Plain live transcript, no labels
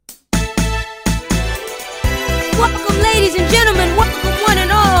welcome, ladies and gentlemen. Welcome, one and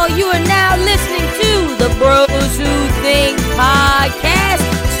all. You are now listening to the Bros Who Think podcast,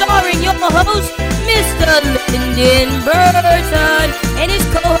 starring your host, Mr. Lyndon Burton, and his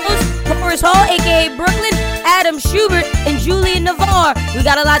co-host, Horace Hall, a.k.a. Brooklyn, Adam Schubert, and Julian Navarre. We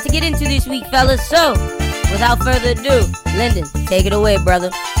got a lot to get into this week, fellas, so without further ado, Lyndon, take it away, brother.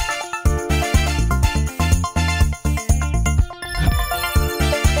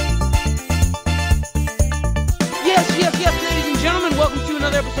 Yes, ladies and gentlemen, welcome to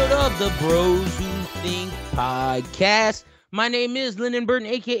another episode of the Bros Who Think podcast. My name is Lyndon Burton,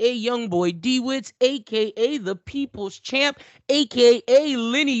 a.k.a. Youngboy D-Wits, a.k.a. the People's Champ, a.k.a.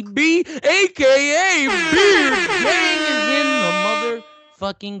 Lenny B, a.k.a. Beard Gang is in the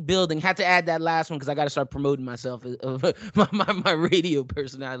motherfucking building. Had to add that last one because I got to start promoting myself, my radio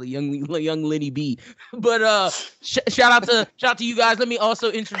personality, young Lenny B. But shout out to you guys. Let me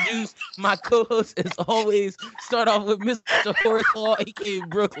also introduce my co-host as always. Start off with Mr. Horace Hall, a.k.a.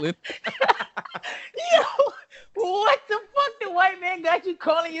 Brooklyn. Yo, what the fuck? The white man got you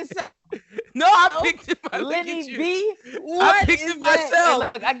calling yourself? No, I picked it. Lenny B. I picked it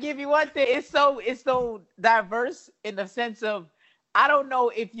myself. Look, I give you one thing. It's so diverse in the sense of I don't know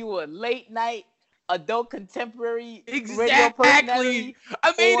if you were late night, adult contemporary radio personality.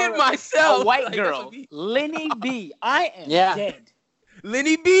 I made it myself. A white girl, Lenny B. I am dead.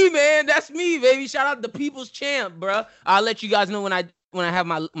 Lenny B, man, that's me, baby. Shout out the People's Champ, bro. I'll let you guys know when I have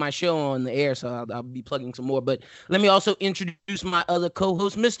my show on the air, so I'll be plugging some more. But let me also introduce my other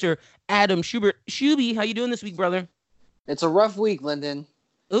co-host, Mr. Adam Schubert. Shuby, how you doing this week, brother? It's a rough week, Lyndon.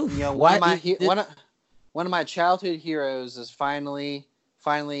 Ooh, you know, one of my childhood heroes is finally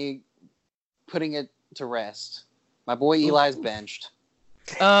putting it to rest. My boy Eli's benched.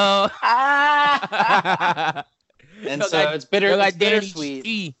 Oh. And so it's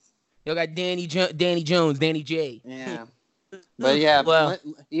bittersweet. You got Danny Jones, Danny J. Yeah. But yeah, well,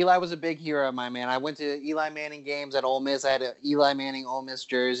 Eli was a big hero of mine, man. I went to Eli Manning games at Ole Miss. I had an Eli Manning Ole Miss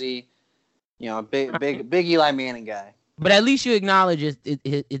jersey. You know, a big Eli Manning guy. But at least you acknowledge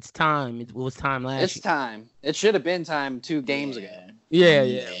it's time. It was time last year. It's time. It should have been time 2 games ago. Yeah.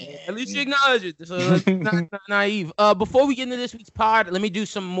 At least you acknowledge it. So it's not naive. Before we get into this week's pod, let me do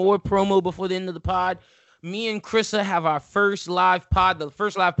some more promo before the end of the pod. Me and Krissa have our first live pod, the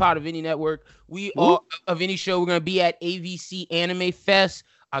first live pod of any network. Of any show. We're going to be at AVC Anime Fest,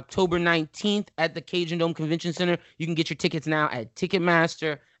 October 19th at the Cajun Dome Convention Center. You can get your tickets now at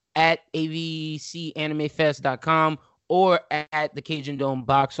Ticketmaster, at avcanimefest.com, or at the Cajun Dome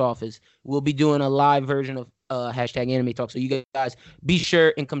box office. We'll be doing a live version of hashtag Anime Talk. So you guys be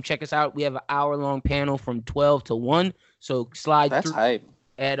sure and come check us out. We have an hour-long panel from 12 to 1. So slide through. That's hype.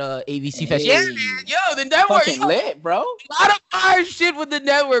 At AVC Fest. Yeah, man. Yo, the network. Fucking lit, bro. A lot of fire shit with the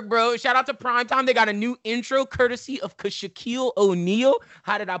network, bro. Shout out to Primetime. They got a new intro courtesy of Shaquille O'Neal.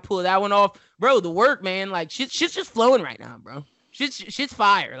 How did I pull that one off? Bro, the work, man. Like, shit's just flowing right now, bro. Shit's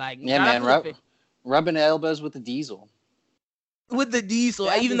fire. Like, yeah, man. Rubbing elbows with the diesel. With the diesel.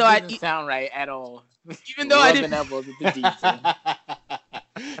 That even though I didn't sound right at all. Even though I didn't. Elbows with the diesel.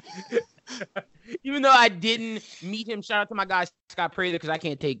 Even though I didn't meet him, shout out to my guy Scott Prather, because I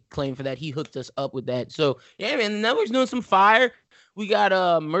can't take claim for that. He hooked us up with that. So yeah, man, the network's doing some fire. We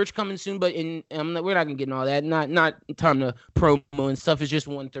got merch coming soon, but we're not gonna get in all that. Not time to promo and stuff. It's just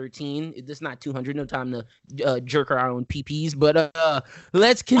 113. It's not 200. No time to jerk our own PPs. But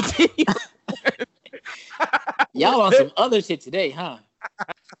let's continue. Y'all on some other shit today, huh?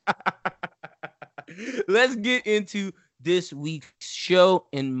 Let's get into this week's show,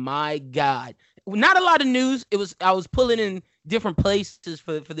 and my God, not a lot of news. I was pulling in different places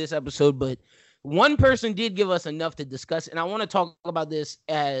for this episode, but one person did give us enough to discuss, and I want to talk about this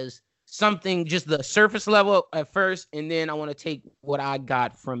as something just the surface level at first, and then I want to take what I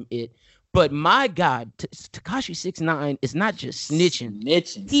got from it. But my God, Tekashi 6ix9ine is not just snitching.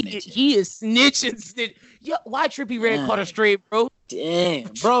 He is snitching. Yo, why Trippie Redd caught a straight, bro? Damn,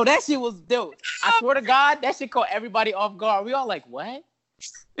 bro, that shit was dope. I swear to God, that shit caught everybody off guard. We all like, what?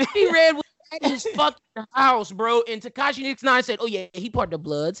 Trippie Redd was at his fucking house, bro. And Tekashi 6ix9ine said, oh yeah, he part the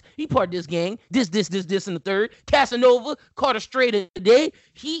Bloods. He part this gang. This, and the third. Casanova caught a straight today.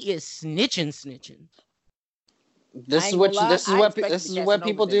 He is snitching. This is what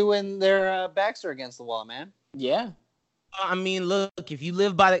people do when their backs are against the wall, man. Yeah. I mean, look, if you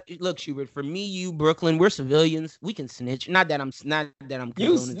live by look, Schubert, for me, you, Brooklyn, we're civilians. We can snitch. Not that I'm you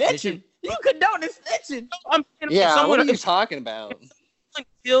snitching. You condone snitching. What are you talking about?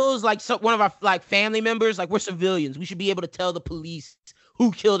 Kills like one of our family members, like we're civilians. We should be able to tell the police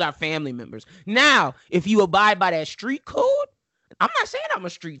who killed our family members. Now, if you abide by that street code, I'm not saying I'm a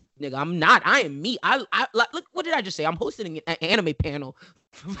street nigga. I'm not. I am me. I look. What did I just say? I'm hosting an anime panel.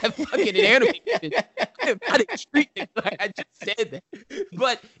 Fucking an anime. I'm not a street nigga. I just said that.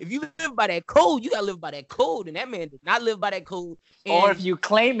 But if you live by that code, you gotta live by that code. And that man did not live by that code. Or if you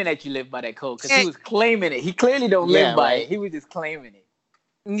claiming that you live by that code, because he was claiming it. He clearly don't live by it. He was just claiming it.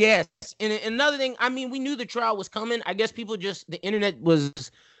 Yes. And another thing, I mean, we knew the trial was coming. I guess people just, the internet was,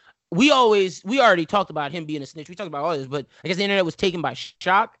 we already talked about him being a snitch. We talked about all this, but I guess the internet was taken by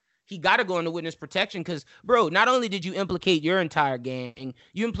shock. He got to go into witness protection because, bro, not only did you implicate your entire gang,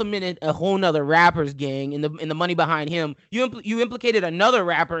 you implemented a whole nother rapper's gang in the money behind him. You implicated another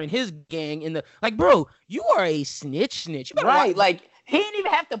rapper in his gang in the, like, bro, you are a snitch. Right, like, he didn't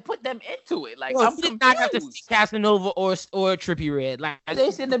even have to put them into it. Like, I'm did not have to see Casanova or Trippie Redd. Like,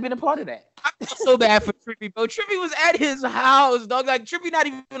 they shouldn't have been a part of that. I feel so bad for Trippie, bro. Trippie was at his house, dog. Like, Trippie not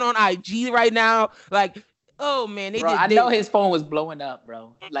even on IG right now. Like, oh man, I know his phone was blowing up,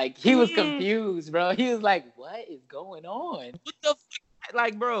 bro. Like, he was confused, bro. He was like, "What is going on? What the fuck?"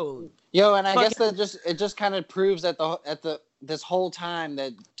 Like, bro. Yo, and I guess that just kind of proves that this whole time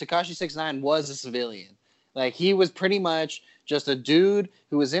that Tekashi 6ix9ine was a civilian. Like, he was pretty much just a dude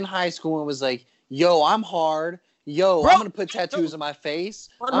who was in high school and was like, "Yo, I'm hard. Yo, bro, I'm gonna put tattoos on my face.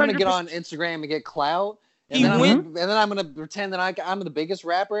 100%. I'm gonna get on Instagram and get clout." And then I'm gonna pretend that I'm the biggest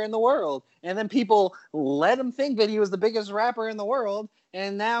rapper in the world. And then people let him think that he was the biggest rapper in the world.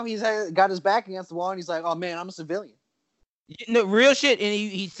 And now he's got his back against the wall and he's like, "Oh man, I'm a civilian." No, real shit. And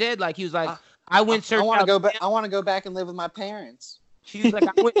he said, like, he was like, I want to go back and live with my parents. She was like,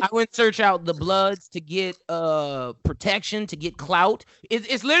 I went search out the Bloods to get protection, to get clout.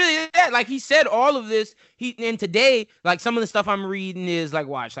 It's literally that. Like, he said all of this. And today, like, some of the stuff I'm reading is like,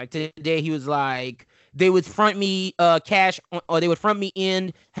 watch, like, today he was like, they would front me cash, or they would front me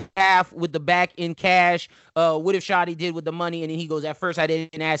in half with the back in cash. What if Shotti did with the money? And then he goes, at first I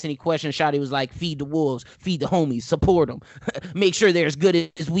didn't ask any questions. Shotti was like, feed the wolves, feed the homies, support them, make sure they're as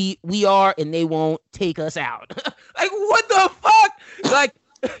good as we are, and they won't take us out. Like, what the fuck? Like,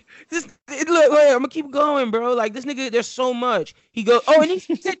 look, I'm gonna keep going, bro. Like, this nigga, there's so much. He goes, oh, and he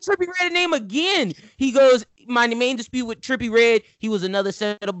said Trippie Redd's name again. He goes, my main dispute with Trippie Redd, he was another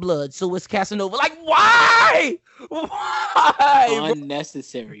set of blood. So was Casanova. Like, why?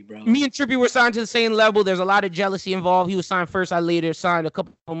 Unnecessary, bro. Me and Trippie were signed to the same level. There's a lot of jealousy involved. He was signed first. I later signed a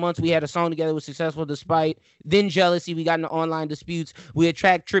couple of months. We had a song together. It was successful despite then jealousy. We got into online disputes. We had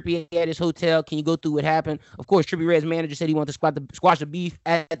tracked Trippie at his hotel. Can you go through what happened? Of course, Trippie Redd's manager said he wanted to squash the beef.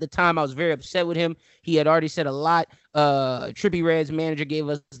 At the time, I was very upset with him. He had already said a lot. Trippie Redd's manager gave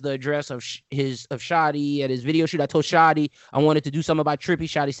us the address of Shotti at his video shoot. I told Shotti I wanted to do something about Trippie.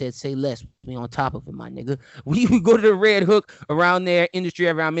 Shotti said, "Say less. We on top of it, my nigga." We go to the Red Hook around there, industry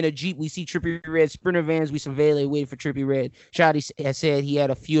area. I'm in a Jeep. We see Trippie Redd Sprinter vans. We surveil it, waiting for Trippie Redd. Shotti had said he had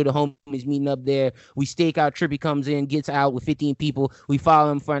a few of the homies meeting up there. We stake out. Trippie comes in, gets out with 15 people. We follow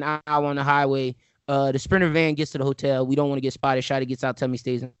him for an hour on the highway. The Sprinter van gets to the hotel. We don't want to get spotted. Shotti gets out, tell me he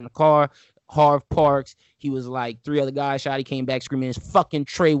stays in the car. Harv parks. He was like 3 other guys. Shotti came back screaming, "It's fucking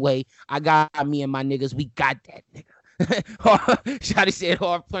Treyway. I got me and my niggas. We got that nigga." Shotti said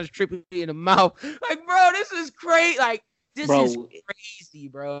Harv punched Trippie in the mouth. Like, bro, this is crazy. Like, this is crazy,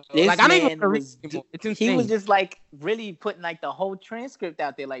 bro. Like, I don't even know. It's insane. He was just like really putting like the whole transcript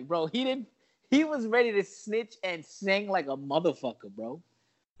out there. Like, bro, he was ready to snitch and sing like a motherfucker, bro.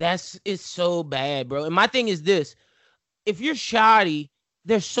 It's so bad, bro. And my thing is this: if you're Shotti,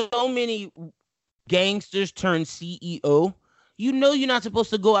 there's so many gangsters turned CEO. You know you're not supposed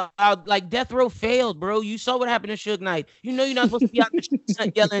to go out. Like, Death Row failed, bro. You saw what happened to Suge Knight. You know you're not supposed to be out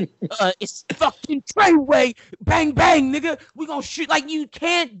there yelling, "It's fucking Treyway, bang bang, nigga. We gonna shoot." Like, you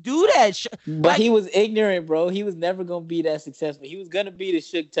can't do that. But like, he was ignorant, bro. He was never gonna be that successful. He was gonna be the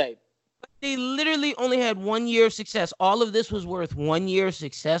Suge type. They literally only had 1 year of success. All of this was worth 1 year of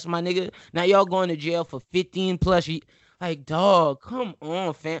success, my nigga. Now y'all going to jail for 15 plus years. Like, dog, come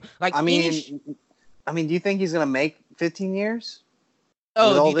on, fam. Like, I mean, do you think he's gonna make 15 years? Oh,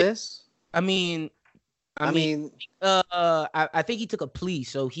 with all this? I think he took a plea,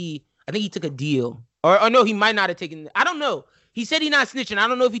 so I think he took a deal, or no, he might not have taken. I don't know. He said he's not snitching. I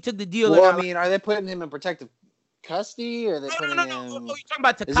don't know if he took the deal. Well, or not. I mean, are they putting him in protective custody, or are they putting him? No. You're talking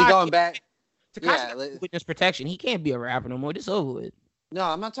about Tekashi. Is he going back? Tekashi witness protection. He can't be a rapper no more. This over with. No,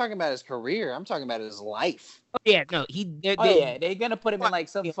 I'm not talking about his career. I'm talking about his life. Oh, yeah, no, they're gonna put him in like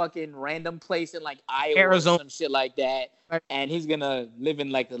some fucking random place in like Iowa, Arizona, or some shit like that, and he's gonna live in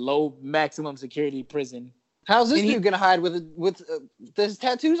like a low maximum security prison. How's this dude gonna hide with his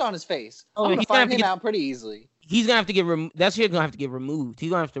tattoos on his face? I'm gonna find him out pretty easily. he's gonna have to get that shit's gonna have to get removed. He's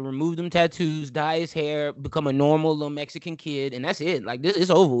gonna have to remove them tattoos, dye his hair, become a normal little Mexican kid, and that's it. Like this,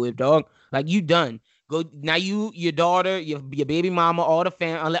 it's over with, dog. Like you done. Go now. Your daughter, your baby mama, all the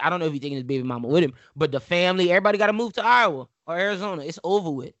family. I don't know if he's taking his baby mama with him, but the family, everybody got to move to Iowa or Arizona. It's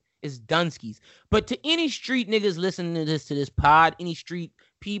over with. It's Dunskies. But to any street niggas listening to this pod, any street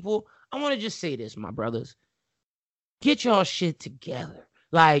people, I want to just say this, my brothers. Get y'all shit together.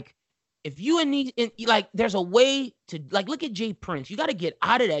 Like, if you like, there's a way to, like, look at Jay Prince. You got to get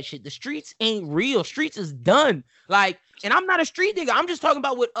out of that shit. The streets ain't real. Streets is done. Like, and I'm not a street nigga. I'm just talking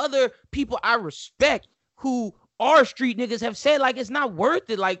about what other people I respect who are street niggas have said. Like, it's not worth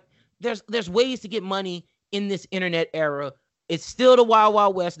it. Like, there's ways to get money in this internet era. It's still the Wild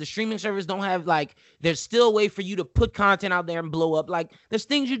Wild West. The streaming service don't have, like, there's still a way for you to put content out there and blow up. Like, there's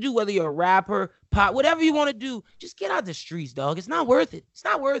things you do, whether you're a rapper, pop, whatever you want to do. Just get out the streets, dog. It's not worth it. It's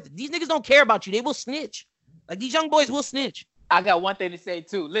not worth it. These niggas don't care about you. They will snitch. Like, these young boys will snitch. I got one thing to say,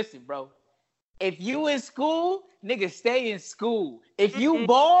 too. Listen, bro. If you in school, nigga, stay in school. If you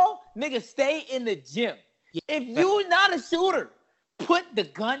ball, nigga, stay in the gym. Yeah. If you not a shooter, put the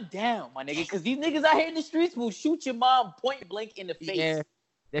gun down, my nigga, because these niggas out here in the streets will shoot your mom point blank in the face. Yeah,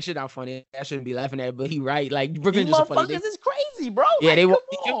 that shit not funny. I shouldn't be laughing at it, but he right. Like, Brooklyn just funny. These motherfuckers is crazy, bro. Yeah, like, they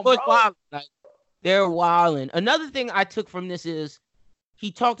wild. Like, they're wilding. Another thing I took from this is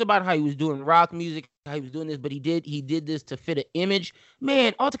he talked about how he was doing rock music, how he was doing this, but he did this to fit an image.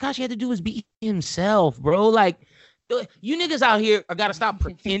 Man, all Tekashi had to do was be himself, bro. Like, you niggas out here gotta stop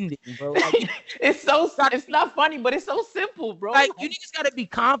pretending, bro. Like, it's not funny, but it's so simple, bro. Like, you niggas gotta be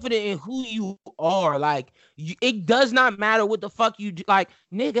confident in who you are. Like, it does not matter what the fuck you do. Like,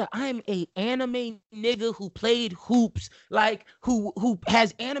 nigga, I'm a anime nigga who played hoops, like, who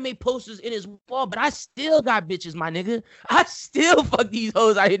has anime posters in his wall, but I still got bitches, my nigga. I still fuck these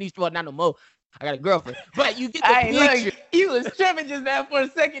hoes out here in these streets. Not no more. I got a girlfriend, but you get the picture. Look, you was tripping just now for a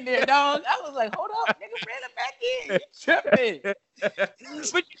second there, dog. I was like, hold up, nigga, bring it back in. You tripping.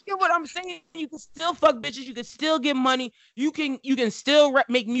 But you get what I'm saying? You can still fuck bitches. You can still get money. You can still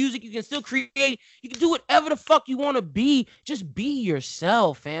make music. You can still create. You can do whatever the fuck you want to be. Just be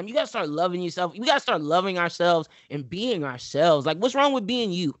yourself, fam. You got to start loving yourself. We got to start loving ourselves and being ourselves. Like, what's wrong with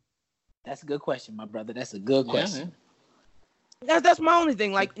being you? That's a good question, my brother. That's a good question. That's my only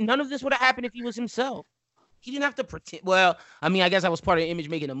thing. Like, none of this would have happened if he was himself. He didn't have to pretend. Well, I mean, I guess that was part of the image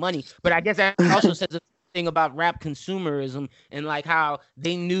making the money, but I guess that also says a thing about rap consumerism and like how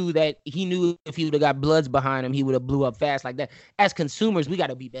they knew that he knew if he would have got Bloods behind him, he would have blew up fast like that. As consumers, we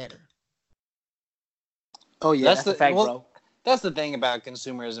got to be better. Oh yeah, that's the fact, bro. That's the thing about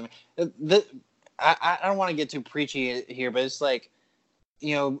consumerism. I don't want to get too preachy here, but it's like,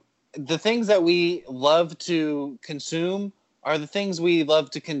 you know, the things that we love to consume are the things we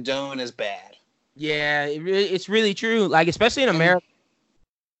love to condone as bad. Yeah, it's really true. Like, especially in America.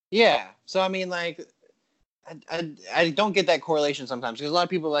 Yeah. So, I mean, like, I don't get that correlation sometimes because a lot of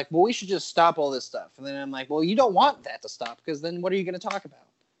people are like, well, we should just stop all this stuff. And then I'm like, well, you don't want that to stop because then what are you going to talk about?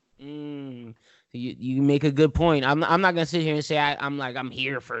 You make a good point. I'm not going to sit here and say I'm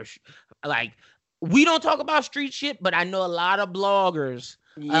here for, like, we don't talk about street shit, but I know a lot of bloggers.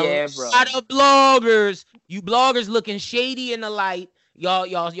 Yeah, bro. A lot of bloggers. You bloggers looking shady in the light.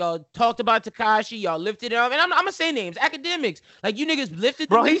 Y'all talked about Tekashi. Y'all lifted it up. And I'm gonna say names. Academics. Like, you niggas lifted.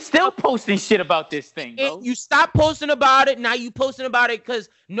 Bro, he's still posting shit about this thing, bro. And you stopped posting about it. Now you posting about it because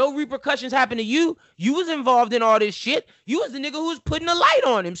no repercussions happened to you. You was involved in all this shit. You was the nigga who was putting the light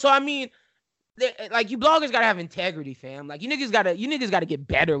on him. So, I mean, like, you bloggers gotta have integrity, fam. Like, you niggas gotta get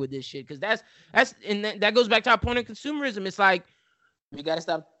better with this shit. Because that goes back to our point of consumerism. It's like, we gotta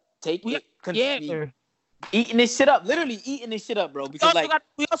stop taking eating this shit up. Literally eating this shit up, bro. Because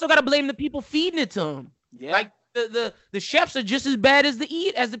we also gotta blame the people feeding it to them. Yeah. Like, the chefs are just as bad as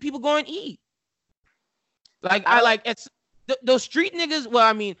the people going to eat. Like, it's those street niggas. Well,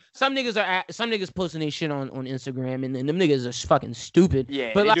 I mean, some niggas posting their shit on Instagram, and them niggas are fucking stupid.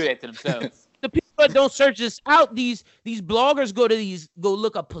 Yeah, but they like, do that to themselves. The people that don't search this out, these bloggers go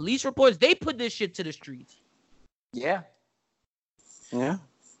look up police reports. They put this shit to the streets. Yeah. Yeah.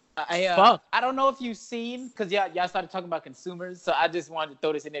 I don't know if you've seen, because y'all started talking about consumers, so I just wanted to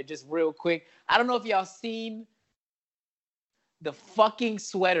throw this in there just real quick. I don't know if y'all seen the fucking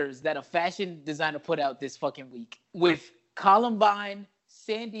sweaters that a fashion designer put out this fucking week with Columbine,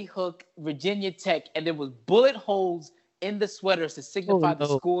 Sandy Hook, Virginia Tech, and there was bullet holes in the sweaters to signify the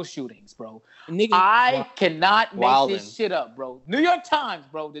school shootings, bro. Nigga, I cannot make Wildin'. this shit up, bro. New York Times,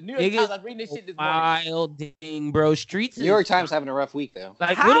 bro. The New York Times. I'm reading this shit this morning. wilding, bro. Streets. New York Times having a rough week though.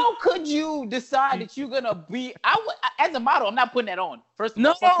 Like, How could you decide that you're gonna be? As a model, I'm not putting that on. First of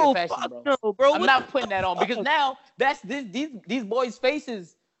all, No, fuck your fashion, bro. no, bro. I'm not putting that on because now that's these boys'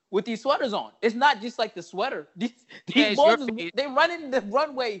 faces with these sweaters on. It's not just like the sweater. These boys, they running the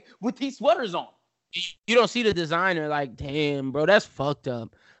runway with these sweaters on. You don't see the designer. Like, damn, bro, that's fucked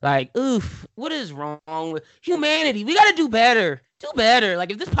up. Like, oof, what is wrong with humanity? We gotta do better. Do better.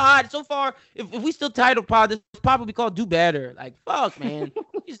 Like, if this pod so far, if we still titled pod, this pod would be called Do Better. Like, fuck, man.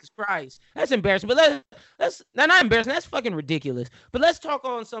 Jesus Christ, that's embarrassing. But let's not embarrassing. That's fucking ridiculous. But let's talk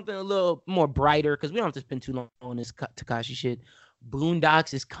on something a little more brighter because we don't have to spend too long on this Tekashi shit.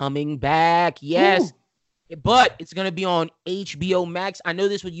 Boondocks is coming back. Yes. Ooh. But it's gonna be on HBO Max. I know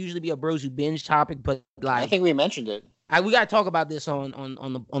this would usually be a Bros Who Binge topic, but like I think we mentioned it. We gotta talk about this on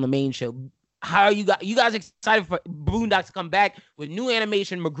the main show. How are you guys excited for Boondocks to come back with new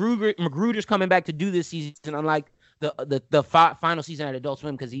animation? Magruder's coming back to do this season, unlike the final season at Adult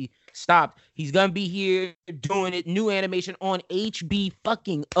Swim because he stopped. He's gonna be here doing it. New animation on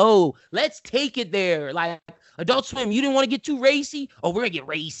HBO. Let's take it there. Like Adult Swim, you didn't want to get too racy? Oh, we're gonna get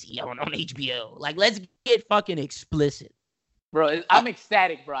racy on HBO. Like, let's get fucking explicit. Bro, I'm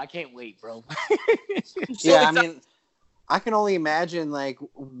ecstatic, bro. I can't wait, bro. I mean, I can only imagine like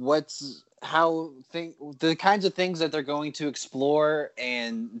the kinds of things that they're going to explore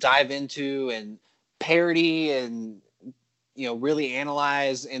and dive into and parody and really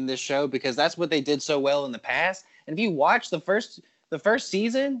analyze in this show because that's what they did so well in the past. And if you watch the first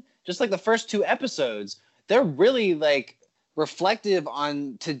season, just like the first 2 episodes, they're really like reflective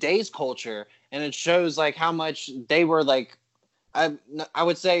on today's culture, and it shows like how much they were like I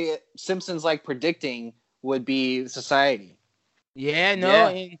would say Simpsons like predicting would be society. Yeah, no,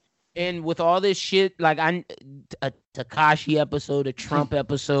 yeah. And with all this shit, like a Tekashi episode, a Trump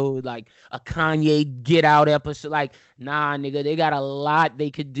episode, like a Kanye Get Out episode, like nah, nigga, they got a lot they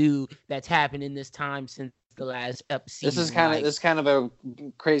could do that's happened in this time since the last episode. This is kind of a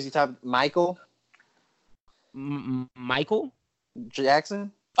crazy topic. Michael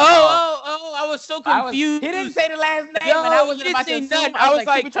Jackson. Oh! I was so confused. He didn't say the last name, and I wasn't about to assume. I was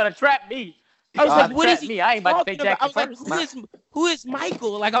like, trying to trap me. I was like, what is he? I ain't about to say Jackson. I was like, who is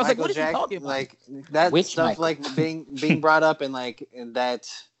Michael? Like, I was Michael like, what is he talking about? Like that Which stuff, Michael? like being brought up in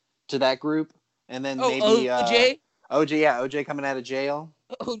that group, and then maybe OJ. OJ coming out of jail.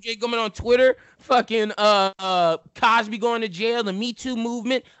 OJ coming on Twitter, fucking Cosby going to jail, the Me Too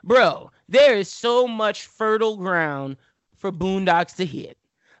movement, bro. There is so much fertile ground for Boondocks to hit.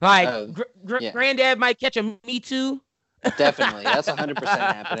 Like, Granddad might catch a Me Too. Definitely, that's 100%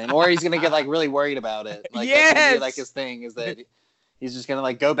 happening. Or he's gonna get like really worried about it. Like, yes, that's gonna be, like his thing is that he's just gonna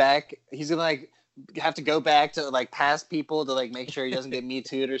like go back. He's gonna like have to go back to like past people to like make sure he doesn't get Me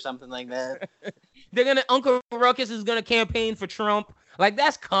Too'd or something like that. Uncle Ruckus is gonna campaign for Trump. Like,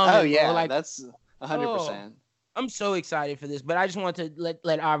 that's coming. Oh yeah, bro. Like, that's 100%. I'm so excited for this, but I just want to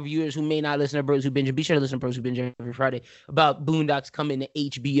let our viewers who may not listen to Bros Who Binge, be sure to listen to Bros Who Binge every Friday about Boondocks coming to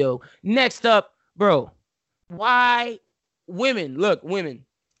HBO. Next up, bro, why women? Look, women,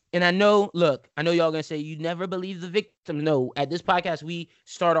 and I know y'all gonna say you never believe the victims. No, at this podcast we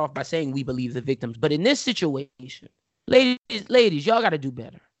start off by saying we believe the victims, but in this situation, ladies, y'all got to do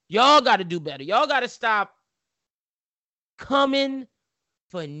better. Y'all got to do better. Y'all got to stop coming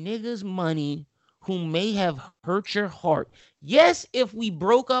for niggas' money who may have hurt your heart. Yes, if we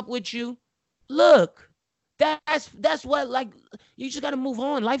broke up with you, look, that's what, like, you just gotta move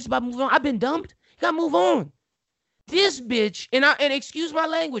on. Life's about moving on. I've been dumped. You gotta move on. This bitch, and excuse my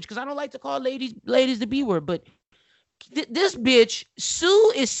language, because I don't like to call ladies the B word, but this bitch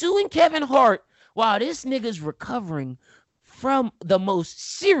is suing Kevin Hart while this nigga's recovering from the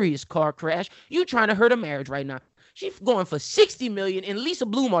most serious car crash. You trying to hurt a marriage right now. She's going for $60 million, and Lisa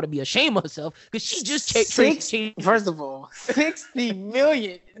Bloom ought to be ashamed of herself because she just changed. First of all, $60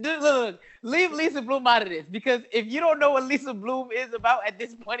 million. Look, leave Lisa Bloom out of this because if you don't know what Lisa Bloom is about at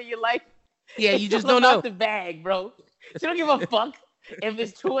this point in your life, yeah, you just don't know the bag, bro. She don't give a fuck if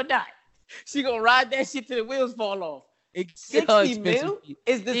it's true or not. She gonna ride that shit till the wheels fall off. 60 mil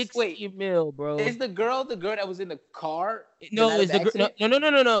is the 60 mil, bro. Is the girl that was in the car? No, it's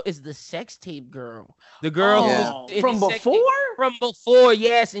no. It's the sex tape girl. The girl from before. From before,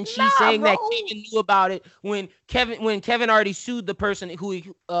 yes, and she's saying bro. that Kevin knew about it when Kevin already sued the person who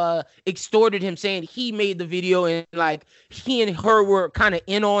extorted him, saying he made the video and like he and her were kind of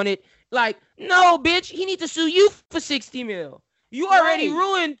in on it. Like, no, bitch, he need to sue you for $60 million. You already Right.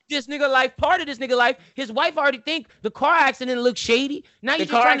 ruined this nigga life, part of this nigga life. His wife already think the car accident looks shady. Now The you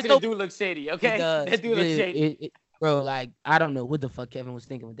just car trying to throw. accident do look shady, okay? It does. That do look shady. Bro, like, I don't know what the fuck Kevin was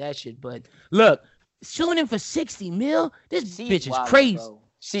thinking with that shit, but look, suing him for 60 mil, this She's bitch is wild, crazy. bro.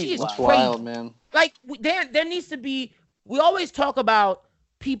 She She's is wild. It's crazy. wild, man. Like, there needs to be, we always talk about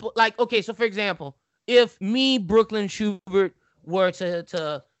people, like, okay, so for example, if me, Brooklyn Schubert, were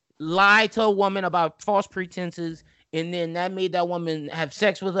to lie to a woman about false pretenses, and then that made that woman have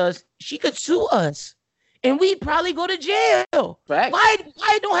sex with us, she could sue us, and we'd probably go to jail. Facts. Why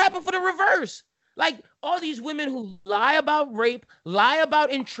it don't happen for the reverse? Like, all these women who lie about rape, lie about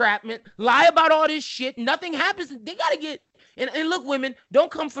entrapment, lie about all this shit, nothing happens. They gotta get. And look, women,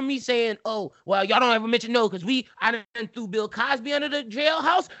 don't come for me saying, oh, well, y'all don't ever mention no, because I didn't threw Bill Cosby under the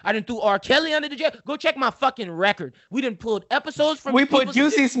jailhouse. I didn't threw R. Kelly under the jail. Go check my fucking record. We didn't pull episodes from. We put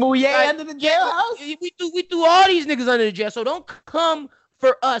Juicy Smouye Like, under the jailhouse. We threw all these niggas under the jail. So don't come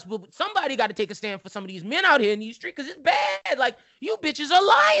for us. But somebody got to take a stand for some of these men out here in these streets, because it's bad. Like, you bitches are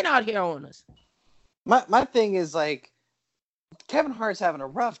lying out here on us. My thing is, like, Kevin Hart's having a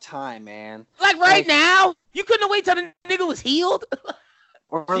rough time, man. Like, now, you couldn't wait till the nigga was healed.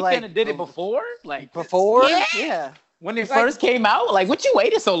 Or He like kind of did it before, like before, Yeah. yeah. when it Like- first came out. Like, what you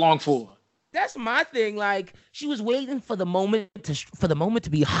waited so long for? That's my thing. Like, she was waiting for the moment to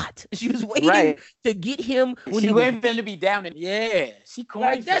be hot. She was waiting Right. to get him when She he was. waited for him to be down, and yeah, she corny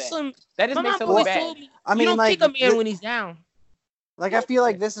Like, for that's that. some. That just My makes mom her look always bad. told me, I mean, you don't like, kick a man when he's down. Like, I feel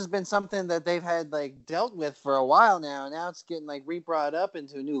like this has been something that they've had, like, dealt with for a while now. Now it's getting, like, re-brought up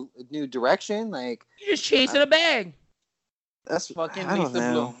into a new direction. Like, You're just chasing a bag. that's Fucking I don't Lisa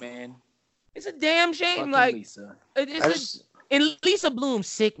know. Bloom, man. It's a damn shame. Fucking Like, Lisa. it's I a- just, and Lisa Bloom's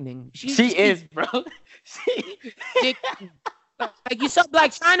sickening. She is, bro. She- Sickening. Like, you saw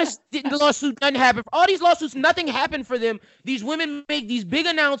Black China didn't lawsuit, nothing happened. All these lawsuits, nothing happened for them. These women make these big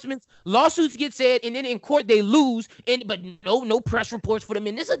announcements, lawsuits get said, and then in court they lose. But no press reports for them.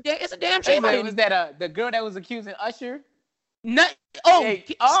 And it's a damn shame. was that the girl that was accusing Usher? Hey,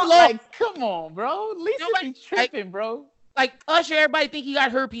 Like, come on, bro. Lisa Nobody- be tripping, bro. like Usher, everybody think he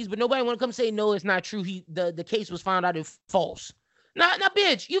got herpes, but nobody want to come say no, it's not true. The case was found out it's false. Nah,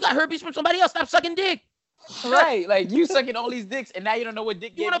 bitch, you got herpes from somebody else. Stop sucking dick. Right, like you sucking all these dicks, and now you don't know what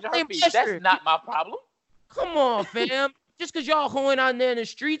dick You gave wanna you the play herpes. Chester. That's not my problem. Come on, fam. Just because y'all hoeing out there in the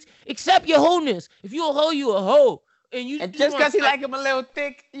streets, accept your wholeness. If you a hoe, you a hoe. And you And just because he wanna- like him a little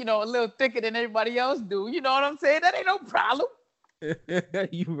thick, a little thicker than everybody else do, you know what I'm saying? That ain't no problem.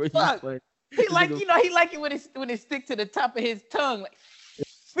 you really Fuck. funny. He like, he like it when it stick to the top of his tongue, like,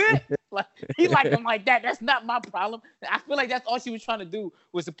 spit. Like he like him like that. That's not my problem. I feel like that's all she was trying to do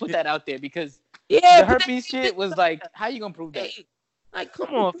was to put that out there, because Yeah, the but herpes shit was like, how you gonna prove that? hey, like,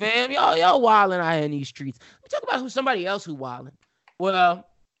 come on, fam. Y'all wilding out here in these streets. Let me talk about somebody else who wilding. Well,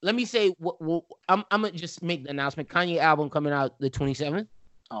 let me say, I'm gonna just make the announcement. Kanye album coming out the 27th.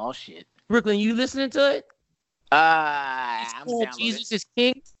 Oh shit. Brooklyn, you listening to it? I'm Cool, download Jesus it. is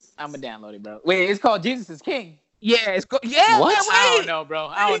King. I'm gonna download it, bro. Wait, it's called Jesus is King. Yeah, yeah. What? Wait. I don't know, bro.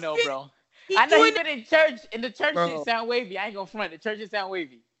 I don't know, bro. He I know doing he been in church, and the church Bro. shit sound wavy. I ain't gonna front. The church shit sound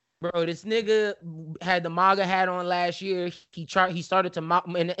wavy. Bro, this nigga had the MAGA hat on last year. He started to mock,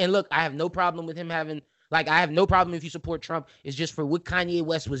 and look, I have no problem with him having, like, I have no problem if you support Trump. It's just for what Kanye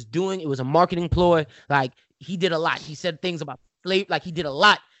West was doing. It was a marketing ploy. Like, he did a lot. He said things about slave, like he did a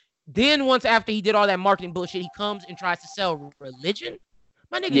lot. Then once after he did all that marketing bullshit, he comes and tries to sell religion.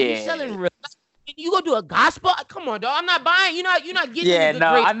 My nigga, you Yeah. selling religion? You go do a gospel? Come on, dog. I'm not buying. You're not getting. Yeah, the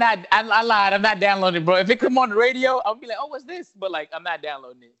no, great- I'm not. I lied. I'm not downloading, bro. If it come on the radio, I'll be like, oh, what's this? But like, I'm not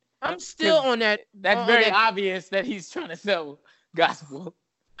downloading it. I'm still on that. That's on very that- obvious that he's trying to sell gospel.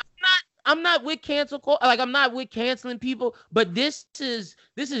 I'm not with I'm not with canceling people, but this is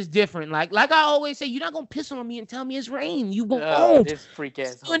different. Like I always say, you're not gonna piss on me and tell me it's rain. You won't. This freak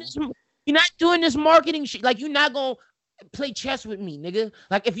ass. You're not doing this marketing shit. Like, you're not gonna play chess with me, nigga.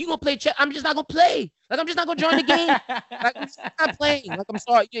 Like, if you gonna play chess, I'm just not gonna play. Like, I'm just not gonna join the game. Like, I'm just not playing. Like, I'm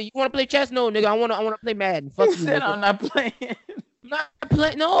sorry. Yeah, you wanna play chess? No, nigga. I wanna play Madden. Fuck He you. said nigga. I'm not playing. I'm not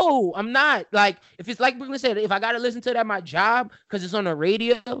playing. No, I'm not. Like, if it's like Brooklyn said, if I gotta listen to it at my job because it's on the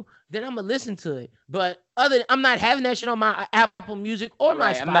radio, then I'm gonna listen to it. But I'm not having that shit on my Apple Music or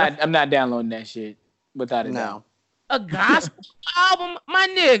my Right, Spotify. I'm not downloading that shit without a doubt. no. A gospel album, my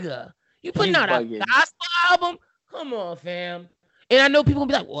nigga. You putting He's out bugging. a gospel album? Come on, fam. And I know people will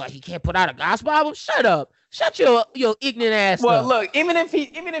be like, "Well, he can't put out a gospel album." Shut up. Shut your ignorant ass Well, up. look, even if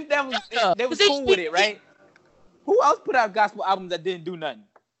that was Yeah. they was Cause cool with it, right? Who else put out gospel albums that didn't do nothing?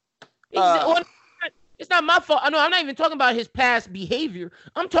 It's not my fault. I know. I'm not even talking about his past behavior.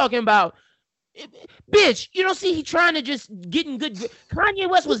 I'm talking about Bitch, you don't see he trying to just get in good. Kanye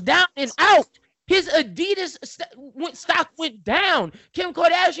West was down and out. His Adidas stock went down. Kim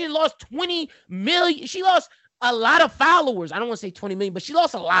Kardashian lost 20 million. She lost a lot of followers. I don't want to say 20 million, but she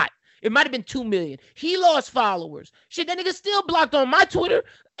lost a lot. It might have been 2 million. He lost followers. Shit, that nigga still blocked on my Twitter.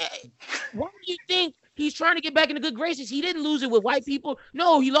 Why do you think he's trying to get back into good graces? He didn't lose it with white people.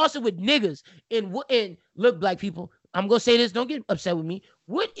 No, he lost it with niggas. And look, black people, I'm going to say this. Don't get upset with me.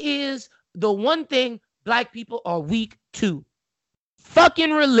 What is the one thing black people are weak to?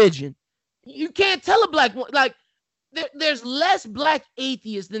 Fucking religion. You can't tell a black one, like, there's less black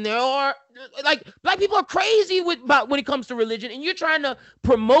atheists than there are. Like, black people are crazy about when it comes to religion, and you're trying to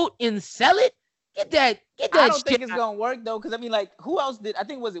promote and sell it. Get that. I don't think it's gonna work though, because I mean, like, who else did? I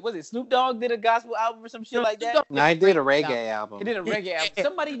think was it Snoop Dogg did a gospel album or some shit like that? No, I did a reggae album. He did a reggae album.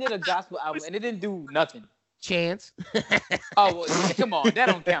 Somebody did a gospel album, and it didn't do nothing. Chance. Oh, well, come on, that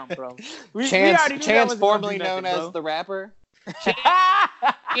don't count, bro. Chance, formerly known as the rapper.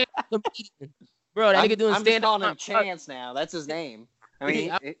 Bro, that nigga doing I'm stand up. I'm calling him Chance now. That's his name. I mean,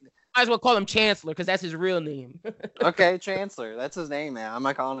 might as well call him Chancellor because that's his real name. Okay, Chancellor. That's his name now. I'm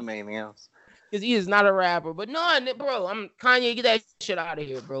not calling him anything else. Because he is not a rapper. But no, bro, I'm Kanye. Get that shit out of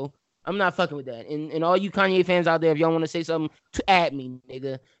here, bro. I'm not fucking with that. And all you Kanye fans out there, if y'all want to say something, to add me,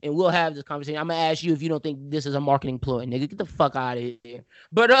 nigga, and we'll have this conversation. I'm gonna ask you if you don't think this is a marketing ploy, nigga. Get the fuck out of here.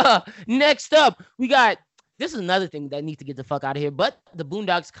 But next up, we got. This is another thing that needs to get the fuck out of here. But the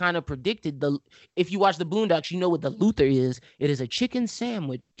Boondocks kind of predicted if you watch the Boondocks, you know what the Luther is. It is a chicken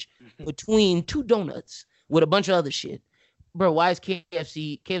sandwich between two donuts with a bunch of other shit. Bro, why is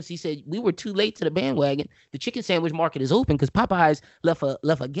KFC? KFC said we were too late to the bandwagon. The chicken sandwich market is open because Popeyes left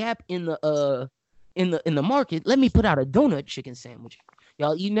a gap in the market. Let me put out a donut chicken sandwich.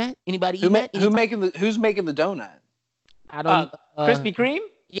 Y'all eating that? Anybody eating that? Who's making the donut? I don't. Krispy Kreme?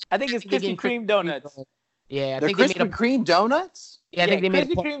 Yeah, I think it's Krispy Kreme donuts. Yeah, they're Krispy Kreme donuts. Yeah, I think they made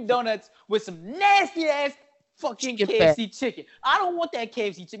Krispy Kreme donuts with some nasty ass fucking KFC chicken. I don't want that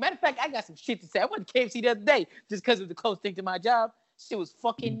KFC chicken. Matter of fact, I got some shit to say. I went to KFC the other day just because it was the close thing to my job. Shit was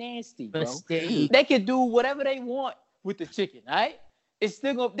fucking nasty, bro. They can do whatever they want with the chicken, all right? It's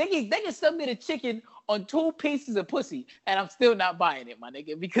still gonna they can submit a chicken on 2 pieces of pussy, and I'm still not buying it, my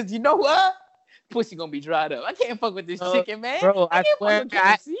nigga, because you know what? Pussy gonna be dried up. I can't fuck with this chicken, man. Bro, I can't fuck with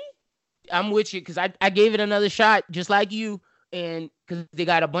KFC. I'm with you because I gave it another shot just like you, and because they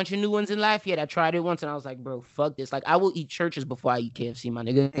got a bunch of new ones in Lafayette. I tried it once and I was like, bro, fuck this. Like, I will eat churches before I eat KFC, my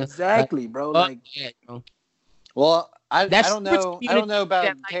nigga. Exactly, bro. Like, yeah, bro. Well, I don't know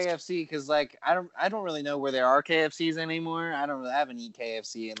about KFC because like I don't really know where there are KFCs anymore. I haven't eaten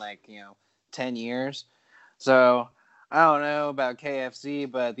KFC in 10 years, so I don't know about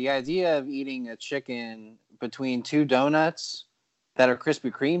KFC. But the idea of eating a chicken between 2 donuts that are Krispy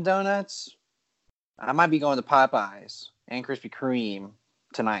Kreme donuts, I might be going to Popeyes and Krispy Kreme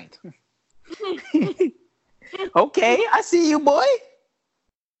tonight. Okay, I see you, boy.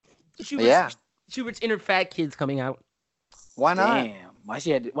 Schubert's Inner Fat Kids coming out. Why not? Damn. Why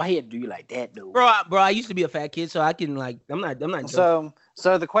he had to do you like that, though? Bro, I used to be a fat kid, so I can I'm not. So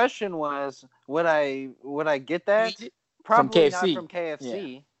the question was, would I get that? Probably not from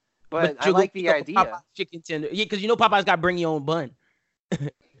KFC. Yeah. But I like the idea. Popeye's chicken tender. Yeah, because Popeyes got bring your own bun.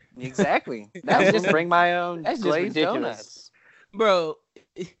 Exactly. That's just bring my own glazed donuts. Bro,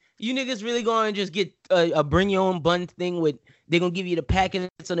 you niggas really going to just get a bring your own bun thing with, they're going to give you the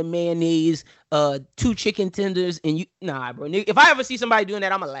packets of the mayonnaise, 2 chicken tenders, and nah, bro. If I ever see somebody doing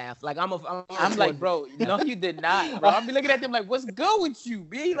that, I'm going to laugh. Like, I'm like, bro, no, you did not, bro. I'm be looking at them like, what's good with you,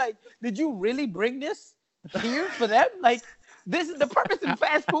 B? Like, did you really bring this here for them? Like, this is the purpose of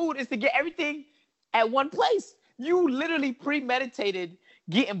fast food is to get everything at one place. You literally premeditated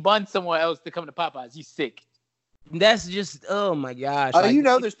getting buns somewhere else to come to Popeyes. You sick. That's just, oh my gosh.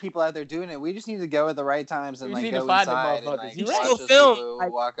 Oh, there's people out there doing it. We just need to go at the right times and go inside and watch people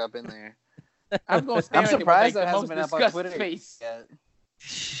walk up in there. I'm going to I'm surprised that hasn't been up on Twitter yet.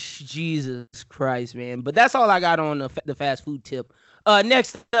 Jesus Christ, man. But that's all I got on the fast food tip.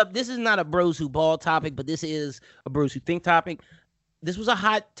 Next up, this is not a Bros Who Ball topic, but this is a Bros Who Think topic. This was a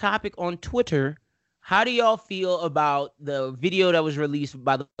hot topic on Twitter. How do y'all feel about the video that was released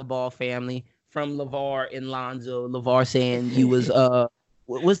by the Ball family from LeVar and Lonzo? LeVar saying he was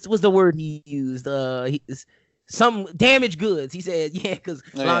what's the word he used? Some damaged goods. He said, yeah, because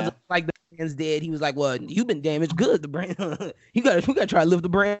Lonzo like the brand's dead. He was like, well, you've been damaged goods. The brand, you gotta try to lift the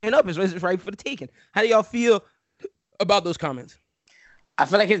brand up. It's right for the taking. How do y'all feel about those comments? I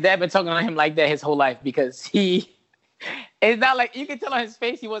feel like his dad been talking on him like that his whole life because it's not like you can tell on his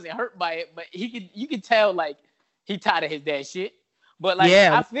face he wasn't hurt by it, but you can tell like he tired of his dad shit. But like,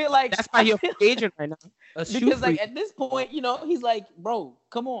 Yeah, I feel like that's why you're agent right now. Because like at this point, you know, he's like, bro,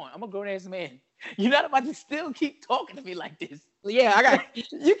 come on, I'm a grown ass man. You're not about to still keep talking to me like this. Yeah, I got.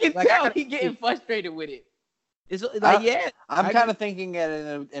 You can tell he getting frustrated with it. It's like I'm kind of thinking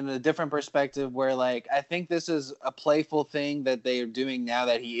it in a different perspective where like I think this is a playful thing that they are doing now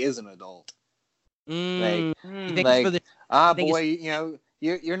that he is an adult. You think Like, it's for the boy, you know,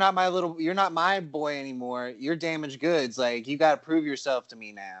 you're not my boy anymore. You're damaged goods. Like you got to prove yourself to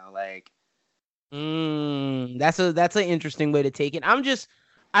me now. Like, that's an interesting way to take it.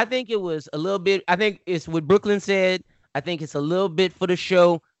 I think it was a little bit. I think it's what Brooklyn said. I think it's a little bit for the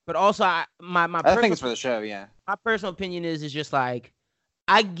show, but also I think it's for the show. Yeah. My personal opinion is just like,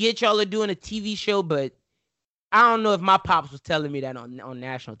 I get y'all are doing a TV show, but I don't know if my pops was telling me that on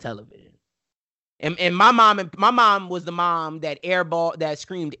national television. And my mom was the mom that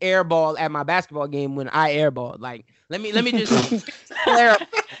screamed airball at my basketball game when I airballed. Like, let me just clarify.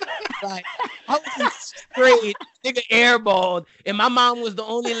 Like, I was in sixth grade, nigga airballed, and my mom was the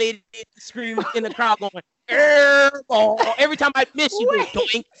only lady screaming in the crowd going airball. Every time I miss, she goes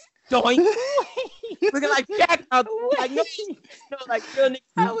doink, doink. Looking like Jack out there. Like, no, like real nigga.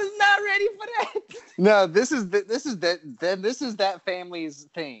 I was not ready for that. No, this is that family's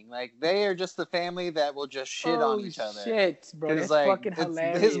thing. Like they are just the family that will just shit on each other. Shit, bro. That's like, fucking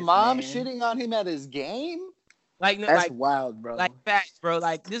hilarious. His mom man. shitting on him at his game. That's wild, bro. Like facts, bro.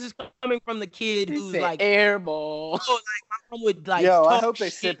 Like this is coming from the kid who's like airball. Oh, like my mom would like. Yo, I hope shit. they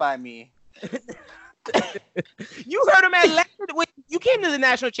sit by me. You heard him at when you came to the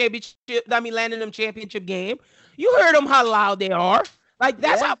national championship. I mean, Landon championship game. You heard them how loud they are. Like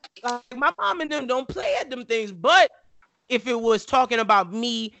that's how like, my mom and them don't play at them things. But if it was talking about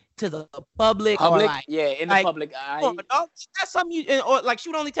me to the public or like, in the public eye, that's something you or like she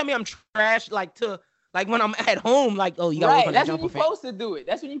would only tell me I'm trash like to. Like when I'm at home, like, oh, you got right. That's when you're supposed to do it.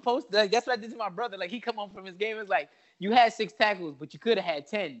 That's when you supposed to. Like, that's what I did to my brother. Like he come home from his game, it's like you had 6 tackles, but you could have had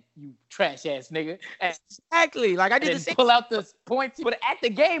 10. You trash ass nigga. And exactly. Like I did the same. Pull out the points, but at the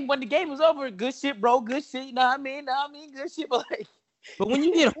game, when the game was over, good shit, bro. Good shit. You know what I mean? Good shit. But like, but when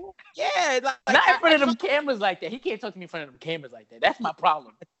you get home, like not in front of them cameras like that. He can't talk to me in front of them cameras like that. That's my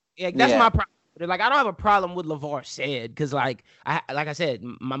problem. Yeah, that's my problem. Like I don't have a problem with LeVar said because like I said,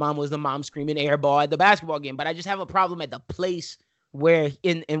 my mom was the mom screaming airball at the basketball game, but I just have a problem at the place where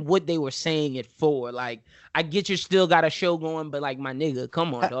in what they were saying it for. Like I get you still got a show going, but like my nigga,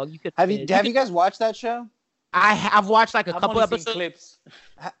 come on, dog. You could have you guys watched that show? I've watched like a couple episodes. Clips.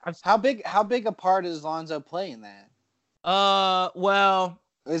 How big a part does Lonzo play in that? Well,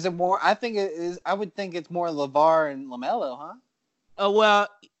 is it more? I think it is. I would think it's more LeVar and LaMelo, huh? Well,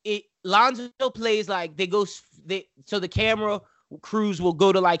 Lonzo plays like so the camera crews will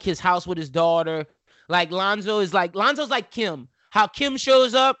go to like his house with his daughter. Like Lonzo's like Kim. How Kim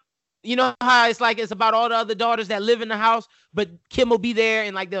shows up, you know how it's like it's about all the other daughters that live in the house, but Kim will be there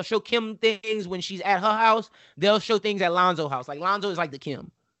and like they'll show Kim things when she's at her house. They'll show things at Lonzo's house. Like Lonzo is like the Kim.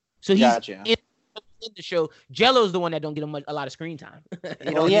 So he's in the show. Jello's the one that don't get him a lot of screen time.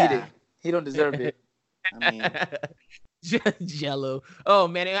 He don't need it. He don't deserve it. I mean. Jello. Oh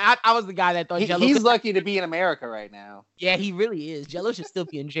man, I was the guy that thought Jello. He's lucky to be in America right now. Yeah, he really is. Jello should still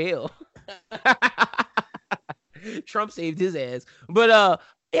be in jail. Trump saved his ass. But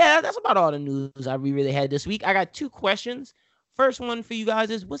yeah, that's about all the news we really had this week. I got 2 questions. First one for you guys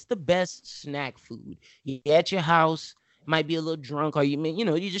is, what's the best snack food? You at your house, might be a little drunk, or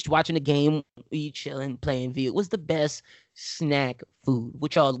you're just watching the game, you chilling, playing video. What's the best snack food?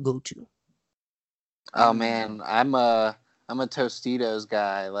 Which y'all go to? Oh man, I'm a Tostitos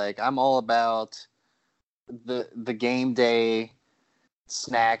guy. Like I'm all about the game day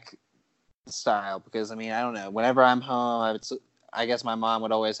snack style because I mean I don't know. Whenever I'm home, I guess my mom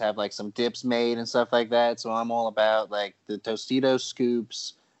would always have like some dips made and stuff like that. So I'm all about like the Tostitos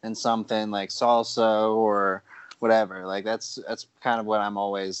scoops and something like salsa or whatever. Like that's kind of what I'm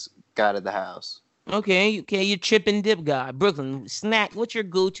always got at the house. Okay, you're chip and dip guy. Brooklyn, snack. What's your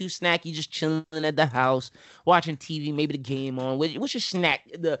go-to snack? You just chilling at the house, watching TV, maybe the game on. What's your snack?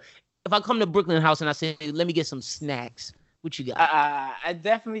 If I come to Brooklyn house and I say, let me get some snacks, what you got? I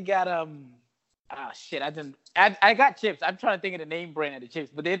definitely got shit. I got chips. I'm trying to think of the name brand of the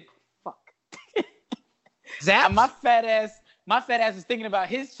chips, but Zapp's? My fat ass is thinking about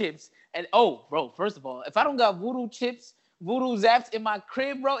his chips. And bro, first of all, if I don't got Voodoo chips, Voodoo Zaps in my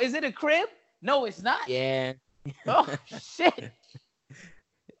crib, bro, is it a crib? No, it's not. Yeah. Oh shit.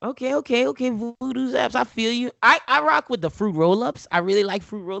 Okay. Voodoo Zaps, I feel you. I rock with the fruit roll-ups. I really like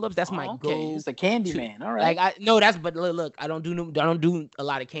fruit roll-ups. That's my go. It's a candy man. All right. But look, I don't do a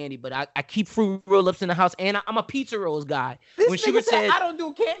lot of candy, but I keep fruit roll-ups in the house, and I'm a pizza rolls guy. This when nigga said I don't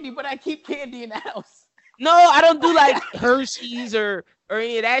do candy, but I keep candy in the house. No, I don't do like Hershey's or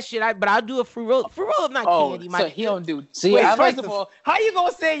any of that shit. But I'll do a fruit roll. Fruit roll-up not candy. So he don't do. See, wait, I first of all, how you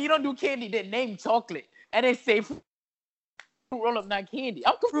gonna say you don't do candy? Then name chocolate and then say fruit roll-up not candy.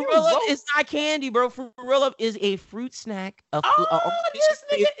 I'm confused. Fruit roll-up is not candy, bro. Fruit roll-up is a fruit snack. This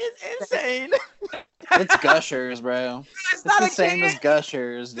nigga is insane. It's Gushers, bro. It's It's not the a same as candy.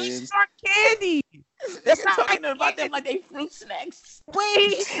 Gushers, dude. It's not candy. That's not talking about them like they fruit snacks.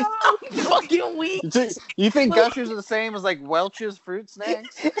 Wait, I'm fucking weak. You think Gushers are the same as like Welch's fruit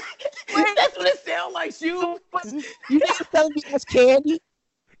snacks? That's what it sounds like, shoe. you guys telling me that's candy?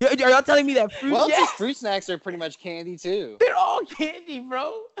 Are y'all telling me that fruit? Welch's Yeah. fruit snacks are pretty much candy too. They're all candy,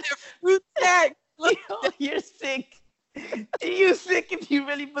 bro. fruit snack? Yo, you're sick. You sick if you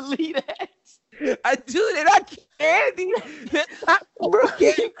really believe that. I do. They're not candy. That's not Bro,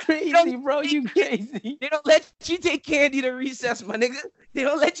 candy. you crazy, bro. You crazy. They don't let you take candy to recess, my nigga. They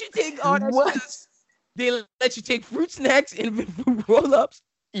don't let you take all that What? shit. They let you take fruit snacks and fruit roll-ups.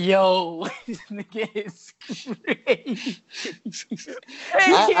 Yo, this nigga is crazy. I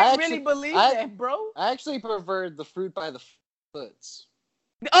You can't actually- really believe I- that, bro. I actually preferred the fruit by the foots.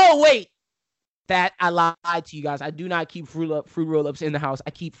 Oh wait, that I lied to you guys. I do not keep fruit roll-ups in the house.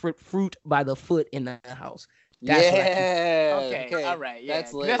 I keep fruit by the foot in the house. That's what I keep. Yeah. Okay, all right, yeah.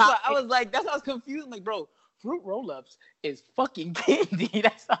 That's lit. That's why I was like, that's why I was confused. Like, bro, fruit roll-ups is fucking candy.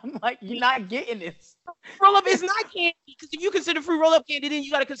 I'm like, you're not getting this. Roll-up is not candy because if you consider fruit roll-up candy, then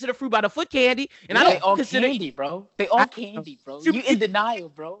you got to consider fruit by the foot candy. And I they don't all consider candy, bro. They all candy, bro. You in denial,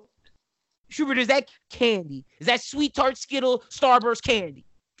 bro. Schubert, is that candy? Is that sweet tart Skittle Starburst candy?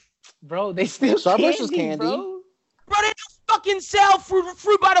 Bro, they still Starburst candy, is candy. bro. Bro, they don't fucking sell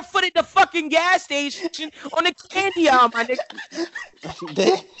fruit by the foot at the fucking gas station on the candy aisle, my nigga.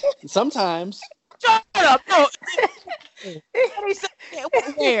 Sometimes. Shut up, no. They say,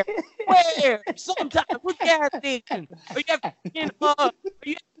 where? Sometimes, what gas station? Are you at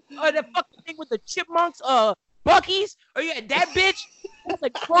that fucking thing with the chipmunks, Bucky's? Are you at that bitch? That's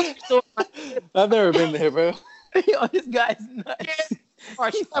like grocery store. I've never been there, bro. Yo, this guy's nuts. Or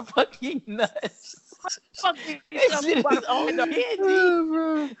He's fucking nuts. fucking That shit is all candy.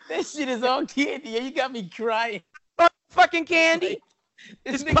 bro. That shit is all candy. Yeah, you got me crying. fucking candy.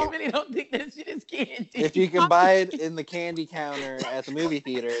 This It's nigga pop- really don't think that shit is candy. If you can buy it in the candy counter at the movie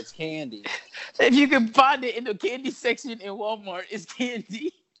theater, it's candy. If you can find it in the candy section in Walmart, it's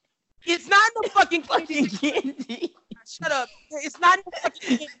candy. It's not in the fucking Fucking candy. candy. Shut up. It's not in the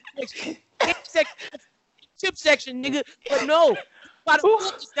fucking candy section. Chip section, nigga. But no. By the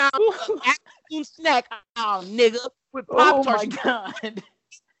foot is now afternoon snack aisle, nigga. With Oh Pop my Tarts. god.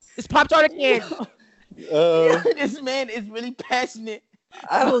 It's Pop Tart and candy. This man is really passionate.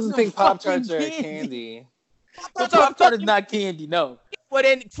 I don't Some think Pop Tarts fucking are candy. candy. But Pop Tart is not candy, no. But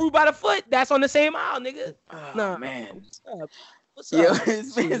then fruit by the foot, that's on the same aisle, nigga. Oh, Nah. man. What's Yo, up?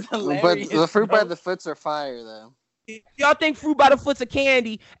 this man's But hilarious. the fruit bro. by the foots are fire, though. If y'all think fruit by the foot's a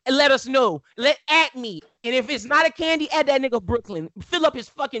candy, let us know. At me. And if it's not a candy, add that nigga Brooklyn. Fill up his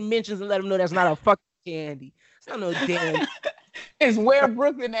fucking mentions and let him know that's not a fucking candy. It's not no damn. It's where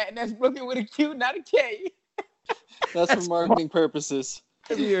Brooklyn at, and that's Brooklyn with a Q, not a K. That's for marketing purposes.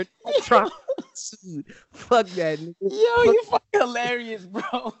 Weird. Fuck that nigga. Yo, you fucking hilarious,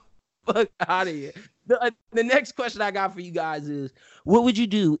 bro. Fuck out of here. The next question I got for you guys is, what would you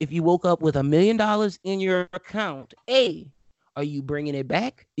do if you woke up with $1 million in your account? A, are you bringing it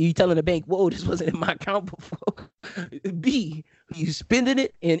back? Are you telling the bank, whoa, this wasn't in my account before? B, are you spending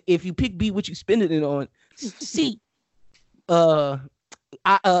it? And if you pick B, what you spending it on? C,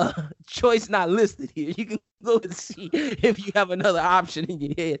 choice not listed here. You can go and see if you have another option in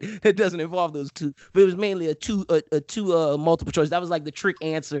your head that doesn't involve those two. But it was mainly a two multiple choice. That was like the trick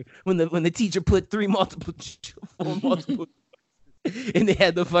answer when the teacher put four multiple and they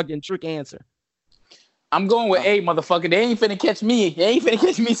had the fucking trick answer. I'm going with A, motherfucker. They ain't finna catch me. They ain't finna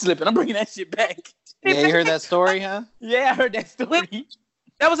catch me slipping. I'm bringing that shit back. Yeah, you heard that story, huh? Yeah, I heard that story.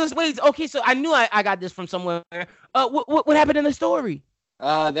 That was a wait. Okay, so I knew I got this from somewhere. What happened in the story?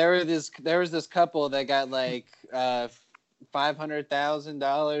 There was this couple that got like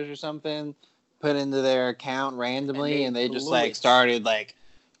 $500,000 or something put into their account randomly, and they just blew like it. started like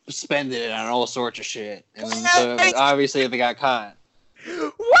spending it on all sorts of shit, and then, so obviously they got caught.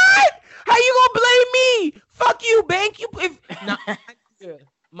 What? How you gonna blame me? Fuck you, bank.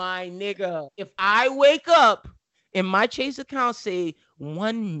 My nigga. If I wake up and my Chase account say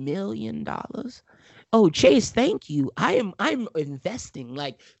 $1 million. Oh, Chase, thank you. I'm investing.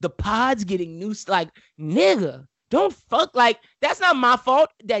 Like the pod's getting new. Like, nigga, don't fuck. Like, that's not my fault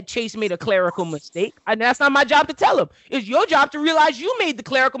that Chase made a clerical mistake. And that's not my job to tell him. It's your job to realize you made the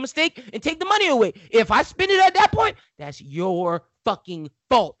clerical mistake and take the money away. If I spend it at that point, that's your fucking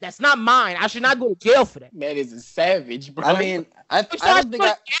fault. That's not mine. I should not go to jail for that. Man is a savage, bro. I mean, I don't think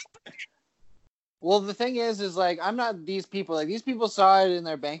well, the thing is like, I'm not these people. Like, these people saw it in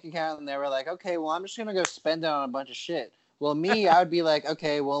their bank account and they were like, okay, well, I'm just going to go spend it on a bunch of shit. Well, me, I would be like,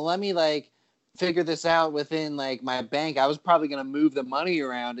 okay, well, let me, like, figure this out within, like, my bank. I was probably going to move the money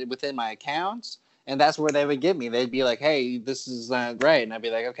around within my accounts, and that's where they would get me. They'd be like, hey, this is not right. And I'd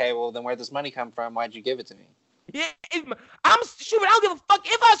be like, okay, well, then where'd this money come from? Why'd you give it to me? Yeah, I'm stupid. I don't give a fuck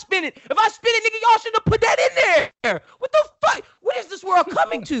if I spend it. If I spend it, nigga, y'all should have put that in there. What the fuck? What is this world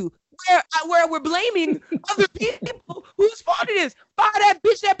coming to? Where we're blaming other people whose fault it is. Fire that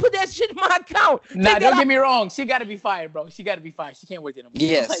bitch that put that shit in my account. Nah, don't get me wrong. She got to be fired, bro. She got to be fired. She can't work there no more.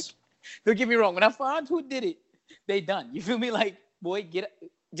 Yes. Like, don't get me wrong. When I find who did it, they done. You feel me? Like, boy,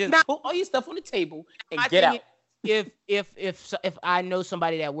 just put all your stuff on the table and get out. If I know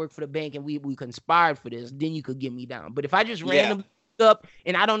somebody that worked for the bank and we conspired for this, then you could get me down. But if I just randomly up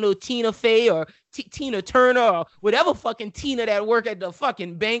and I don't know Tina Fey or Tina Turner or whatever fucking Tina that work at the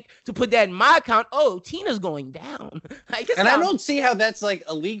fucking bank to put that in my account, oh, Tina's going down. Like, and I don't see how that's like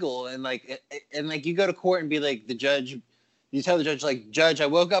illegal. And like you go to court and be like, the judge, you tell the judge, like, Judge, I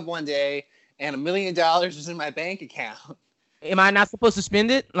woke up one day and $1 million was in my bank account. Am I not supposed to spend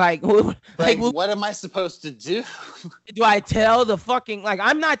it? Like what am I supposed to do? Do I tell the fucking, like,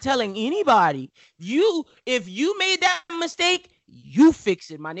 I'm not telling anybody. If you made that mistake, you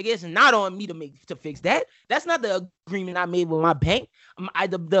fix it, my nigga. It's not on me to fix that. That's not the agreement I made with my bank.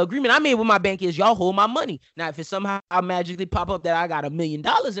 The agreement I made with my bank is y'all hold my money. Now, if it somehow magically pop up that I got $1 million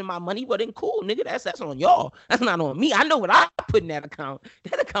in my money, well, then cool, nigga. That's on y'all. That's not on me. I know what I put in that account.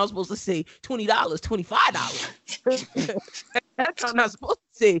 That account's supposed to say $20, $25. That account not supposed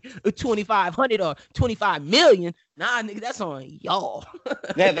to say $2,500 or $25 million. Nah, nigga, that's on y'all.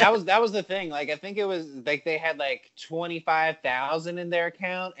 Yeah, that was the thing. Like, I think it was like they had like 25,000 in their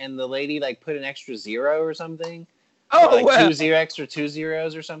account, and the lady like put an extra zero or something. Oh, or, like extra 2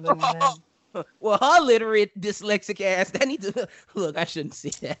 zeros or something. Well, her literate dyslexic ass. That needs to look. I shouldn't say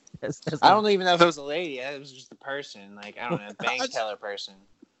that. That's I don't even know if it was a lady. It was just a person. Like, I don't know, a bank teller person.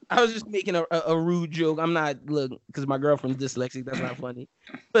 I was just making a rude joke. I'm not, look, because my girlfriend's dyslexic. That's not funny.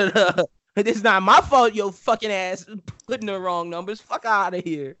 But it's not my fault, yo fucking ass putting the wrong numbers. Fuck out of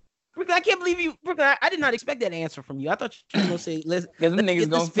here. Brooklyn, I can't believe you. Brooklyn, I did not expect that answer from you. I thought you were going to say, let's niggas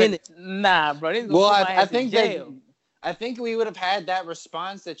going to spin it. Nah, bro. Well, I think we would have had that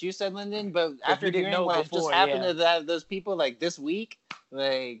response that you said, Lyndon, but after hearing what just happened to those people like this week,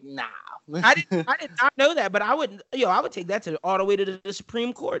 like, nah. I did not know that, but I would take that all the way to the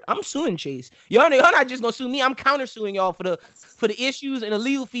Supreme Court. I'm suing Chase. Y'all not just gonna sue me. I'm countersuing y'all for the issues and the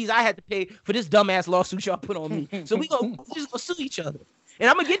legal fees I had to pay for this dumbass lawsuit y'all put on me. So we just gonna sue each other, and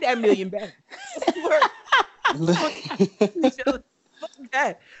I'm gonna get that $1 million back.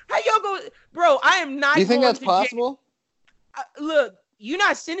 How y'all go, bro? I am not. Do you think that's possible? Look, you're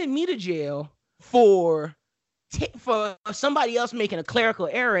not sending me to jail for somebody else making a clerical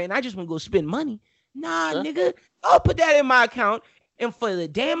error, and I just want to go spend money. Nah, sure. Nigga, I'll put that in my account. And for the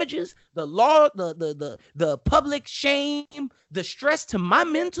damages, the law, the public shame, the stress to my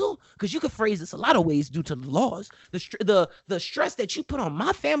mental, because you could phrase this a lot of ways due to the laws. The stress that you put on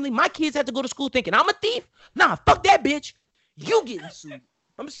my family, my kids have to go to school thinking I'm a thief. Nah, fuck that bitch. You getting sued.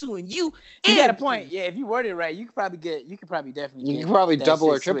 I'm suing you. You got a point. Yeah, if you word it right, you could probably definitely. You could probably double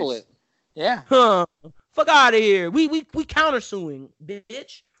or triple it. Yeah. Huh. Fuck out of here. We countersuing,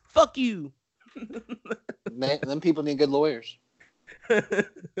 bitch. Fuck you. Man, them people need good lawyers.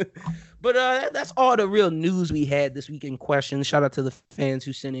 But that's all the real news we had this week in questions. Shout out to the fans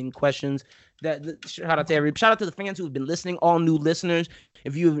who sent in questions. Shout out to the fans who have been listening, all new listeners.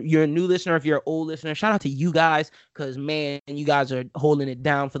 If you're a new listener, if you're an old listener, shout out to you guys, because man, you guys are holding it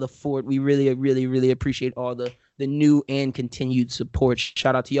down for the fort. We really, really, really appreciate all the new and continued support.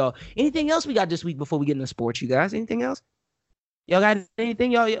 Shout out to y'all. Anything else we got this week before we get into sports, you guys? Anything else? Y'all got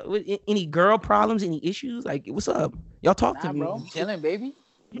anything? Y'all any girl problems? Any issues? Like, what's up? Y'all talk to me, bro. Chilling, baby.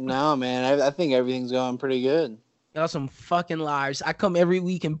 No, man. I think everything's going pretty good. Y'all some fucking liars. I come every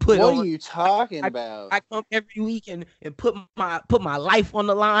week and put What on. are you talking about? I come every week and put my life on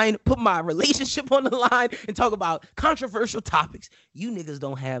the line, put my relationship on the line, and talk about controversial topics. You niggas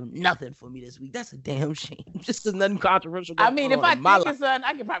don't have nothing for me this week. That's a damn shame. Just there's nothing controversial. I mean, if I in my think life. of something,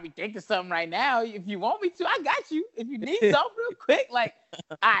 I can probably think of something right now. If you want me to, I got you. If you need something real quick, like,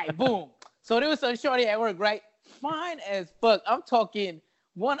 all right, boom. So there was some shorty at work, right? Fine as fuck. I'm talking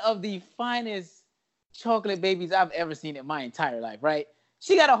one of the finest chocolate babies I've ever seen in my entire life, right?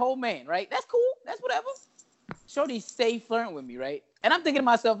 She got a whole man, right? That's cool. That's whatever. Shorty stay flirting with me, right? And I'm thinking to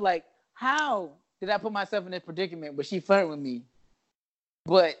myself, like, how did I put myself in this predicament where she flirting with me,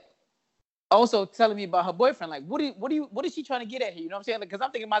 but also telling me about her boyfriend? Like, what is she trying to get at here? You know what I'm saying? Because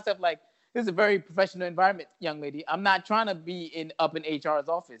I'm thinking to myself, like, this is a very professional environment, young lady. I'm not trying to be up in HR's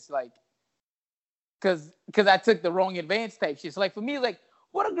office, like, because I took the wrong advance type shit. So, like, for me, like,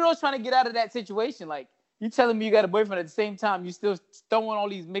 what are girls trying to get out of that situation? Like, you telling me you got a boyfriend at the same time, you still throwing all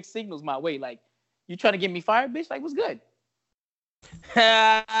these mixed signals my way. Like, you trying to get me fired, bitch? Like, what's good?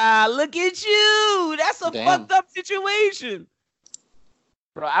 Look at you. That's a fucked up situation.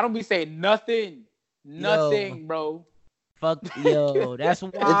 Bro, I don't be saying nothing. Nothing, bro. Fuck, yo, that's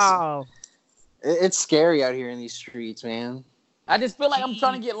wild. It's scary out here in these streets, man. I just feel like I'm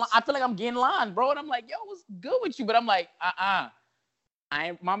trying to I feel like I'm getting line, bro. And I'm like, yo, what's good with you? But I'm like,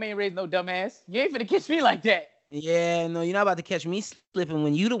 Mama ain't raised no dumbass. You ain't finna catch me like that. Yeah, no, you're not about to catch me slipping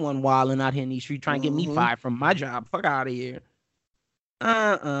when you the one wilding out here in these streets trying to get me fired from my job. Fuck out of here.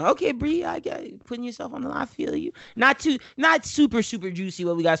 Okay, Bree, I got putting yourself on the line. I feel you. Not super juicy.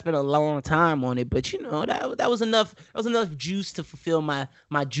 Well, we got to spend a long time on it, but you know that was enough. That was enough juice to fulfill my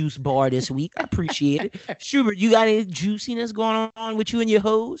juice bar this week. I appreciate it. Schubert, you got any juiciness going on with you and your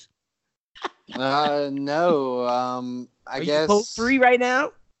hoes? No. I guess you free right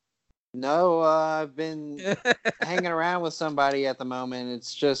now. No, I've been hanging around with somebody at the moment.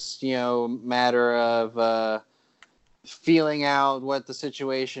 It's just matter of feeling out what the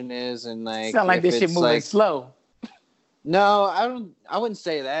situation is, and like sound like this shit moving slow. No, I wouldn't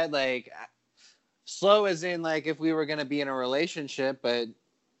say that. Like slow as in like if we were gonna be in a relationship, but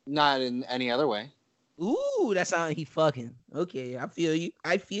not in any other way. Ooh, that sounds like he fucking. Okay, I feel you.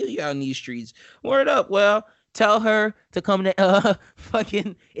 I feel you out in these streets. Word up. Well, tell her to come to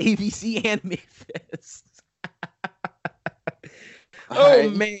fucking ABC Anime Fest.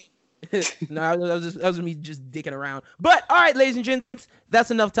 Right. Man. No, that was me just dicking around. But all right, ladies and gents, that's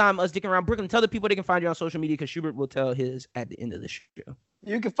enough time us dicking around. Brooklyn, tell the people they can find you on social media because Schubert will tell his at the end of the show.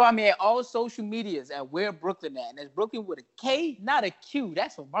 You can find me at all social medias at Where Brooklyn At. And that's Brooklyn with a K, not a Q.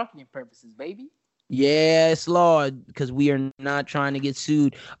 That's for marketing purposes, baby. Yes, Lord, because we are not trying to get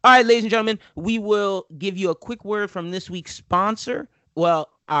sued. All right, ladies and gentlemen, we will give you a quick word from this week's sponsor. Well,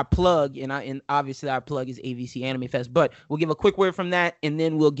 our plug, and obviously our plug is AVC Anime Fest, but we'll give a quick word from that, and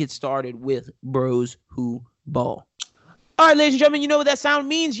then we'll get started with Bros Who Ball. All right, ladies and gentlemen, you know what that sound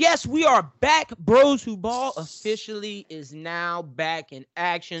means? Yes, we are back. Bros Who Ball officially is now back in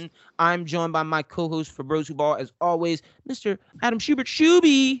action. I'm joined by my co-host for Bros Who Ball, as always, Mr. Adam Schubert.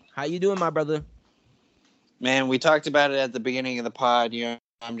 Shuby, how you doing, my brother? Man, we talked about it at the beginning of the pod.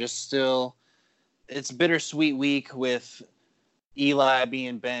 I'm just still. It's a bittersweet week with Eli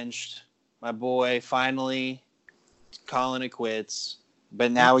being benched. My boy finally calling it quits.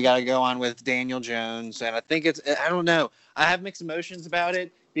 But now we got to go on with Daniel Jones. And I think I don't know. I have mixed emotions about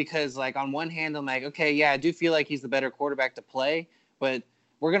it because, like, on one hand, I'm like, okay, yeah, I do feel like he's the better quarterback to play, but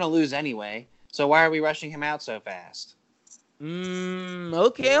we're going to lose anyway. So why are we rushing him out so fast?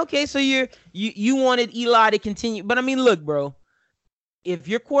 Okay. So you wanted Eli to continue. But, I mean, look, bro. If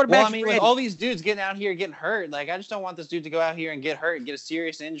your quarterback's with all these dudes getting out here getting hurt, like, I just don't want this dude to go out here and get hurt and get a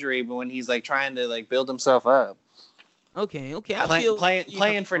serious injury, but when he's, like, trying to, like, build himself up. Okay.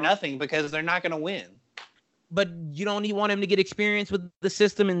 Playing for nothing because they're not going to win. But you don't even want him to get experience with the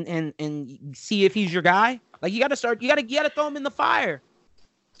system and see if he's your guy? Like, you got to throw him in the fire.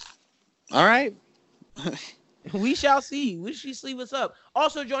 All right. We shall see. We shall see what's up.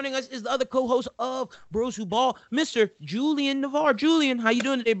 Also joining us is the other co-host of Bros Who Ball, Mr. Julian Navarre. Julian, how you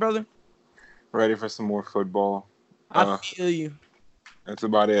doing today, brother? Ready for some more football. I feel you. That's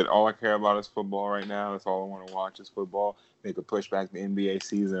about it. All I care about is football right now. That's all I want to watch is football. They could push back the NBA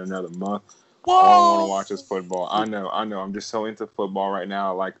season another month. Whoa! All I want to watch is football. I know. I'm just so into football right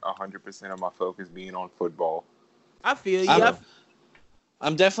now. Like 100% of my focus being on football. I feel you.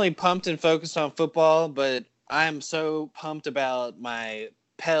 I'm definitely pumped and focused on football, but I'm so pumped about my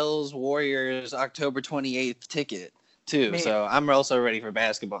Pels Warriors October 28th ticket too. Man. So I'm also ready for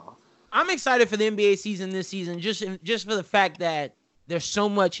basketball. I'm excited for the NBA season this season, just for the fact that there's so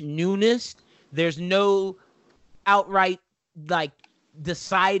much newness. There's no outright like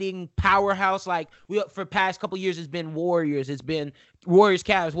deciding powerhouse. Like for past couple years, it's been Warriors. It's been Warriors,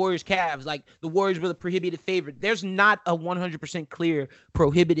 Cavs. Like the Warriors were the prohibited favorite. There's not a 100% clear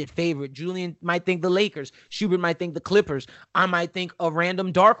prohibited favorite. Julian might think the Lakers. Schubert might think the Clippers. I might think a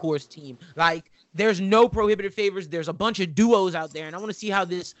random dark horse team. Like there's no prohibited favorites. There's a bunch of duos out there, and I want to see how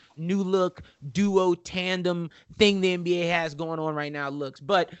this new look duo tandem thing the NBA has going on right now looks.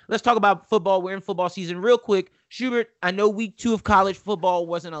 But let's talk about football. We're in football season real quick. Schubert, I know week 2 of college football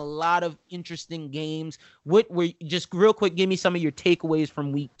wasn't a lot of interesting games. What were just real quick? Give me some of your takeaways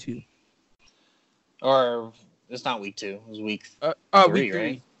from week 2. Or it's not week 2. It was week 3, week 3.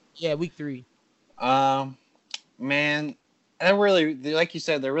 Right? Yeah, week 3. Man, that really, like you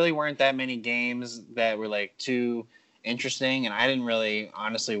said, there really weren't that many games that were like too interesting, and I didn't really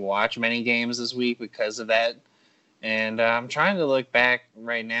honestly watch many games this week because of that. And I'm trying to look back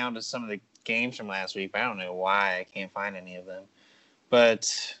right now to some of the games from last week, but I don't know why I can't find any of them.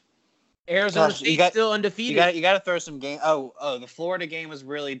 But Arizona State's still undefeated. You got to throw some game. Oh, the Florida game was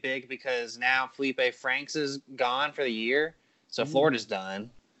really big because now Felipe Franks is gone for the year, so Florida's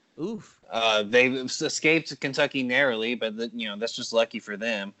done. Oof. They've escaped Kentucky narrowly, but that's just lucky for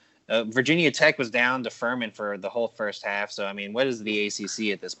them. Virginia Tech was down to Furman for the whole first half. So I mean, what is the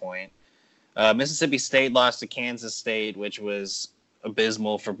ACC at this point? Mississippi State lost to Kansas State, which was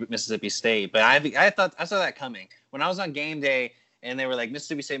abysmal for Mississippi State. But I saw that coming when I was on game day, and they were like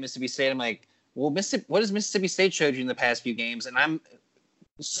Mississippi State. I'm like, well, what has Mississippi State showed you in the past few games? And I'm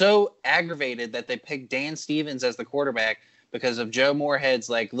so aggravated that they picked Dan Stevens as the quarterback because of Joe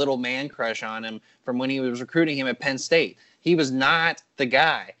Moorhead's like little man crush on him from when he was recruiting him at Penn State. He was not the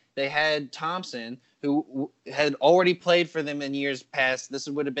guy. They had Thompson, who had already played for them in years past. This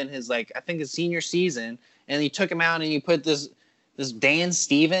would have been his his senior season, and you took him out and you put this Dan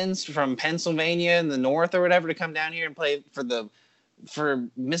Stevens from Pennsylvania in the north or whatever to come down here and play for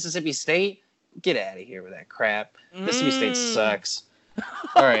Mississippi State. Get out of here with that crap. Mississippi State sucks.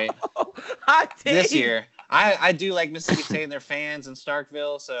 All right. Hot take. This year, I do like Mississippi State and their fans in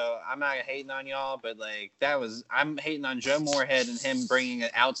Starkville, so I'm not hating on y'all, but I'm hating on Joe Moorhead and him bringing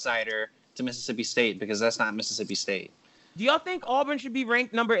an outsider to Mississippi State because that's not Mississippi State. Do y'all think Auburn should be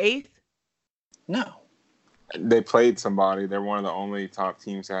ranked number 8? No. They played somebody. They're one of the only top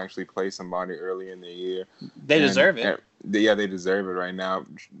teams to actually play somebody early in the year. They deserve it. Yeah, they deserve it right now.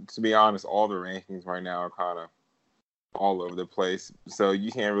 To be honest, all the rankings right now are kind of all over the place. So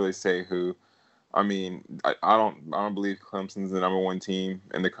you can't really say who. I mean, I don't believe Clemson's the number 1 team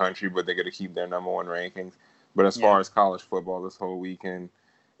in the country, but they're going to keep their number 1 rankings. But as far as college football this whole weekend,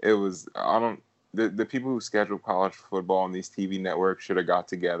 it was the people who schedule college football on these TV networks should have got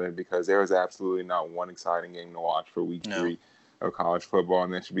together because there was absolutely not one exciting game to watch for week 3 of college football,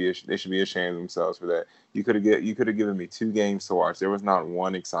 and they should be ashamed of themselves for that. You could have given me 2 games to watch. There was not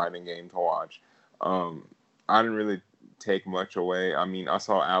one exciting game to watch. I didn't really take much away. I mean, I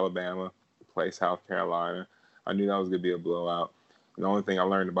saw Alabama play South Carolina. I knew that was going to be a blowout. The only thing I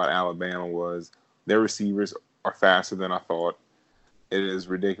learned about Alabama was their receivers are faster than I thought. It is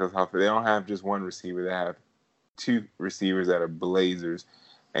ridiculous how they don't have just one receiver. They have 2 receivers that are blazers,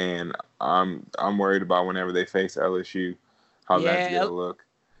 and I'm worried about whenever they face LSU how that's going to look.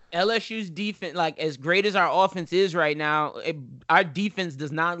 LSU's defense, like as great as our offense is right now, our defense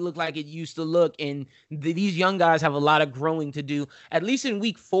does not look like it used to look. And these young guys have a lot of growing to do. At least in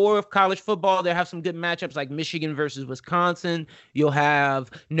week 4 of college football, they have some good matchups like Michigan versus Wisconsin. You'll have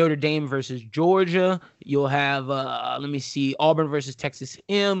Notre Dame versus Georgia. You'll have, Auburn versus Texas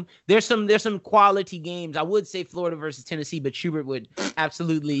A&M. There's some quality games. I would say Florida versus Tennessee, but Schubert would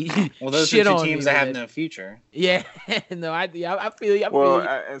absolutely well, those shit are 2 on teams that have no future. Yeah, no, I feel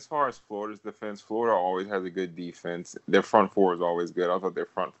you. As far as Florida's defense, Florida always has a good defense. Their front 4 is always good. I thought their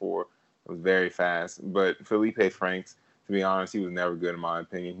front 4 was very fast. But Felipe Franks, to be honest, he was never good in my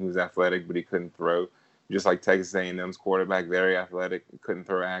opinion. He was athletic, but he couldn't throw. Just like Texas A&M's quarterback, very athletic, couldn't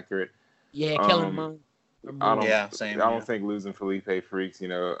throw accurate. Yeah, Kellen Mond. I don't think losing Felipe Franks,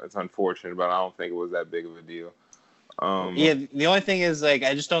 it's unfortunate, but I don't think it was that big of a deal. The only thing is,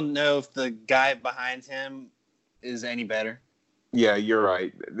 I just don't know if the guy behind him is any better. Yeah, you're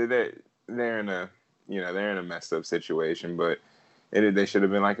right. They're in a messed up situation, but they should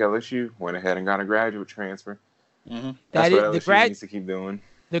have been like LSU, went ahead and got a graduate transfer. Mm-hmm. That's what LSU needs to keep doing.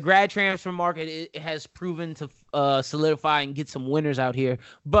 The grad transfer market it has proven to solidify and get some winners out here.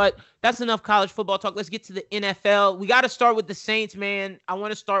 But that's enough college football talk. Let's get to the NFL. We got to start with the Saints, man. I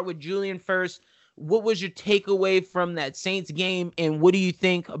want to start with Julian first. What was your takeaway from that Saints game, and what do you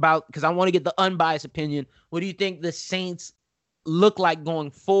think about? Because I want to get the unbiased opinion. What do you think the Saints look like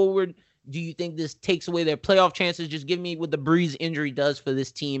going forward? Do you think this takes away their playoff chances? Just give me what the Brees injury does for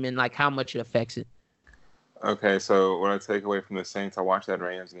this team and like how much it affects it. Okay, so what I take away from the Saints, I watched that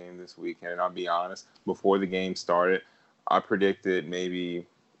Rams game this weekend, and I'll be honest, before the game started, I predicted maybe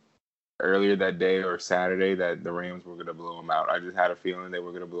earlier that day or Saturday that the Rams were going to blow them out. I just had a feeling they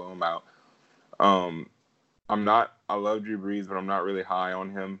were going to blow them out. I love Drew Brees, but I'm not really high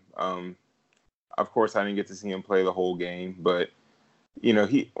on him. Of course, I didn't get to see him play the whole game, but,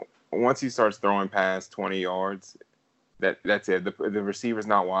 once he starts throwing past 20 yards, that's it. The receiver's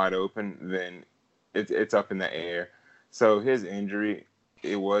not wide open, then it's up in the air. So his injury,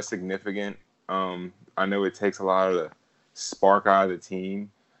 it was significant. I know it takes a lot of the spark out of the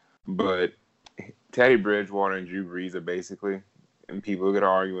team, but Teddy Bridgewater and Drew Brees are basically, and people are going to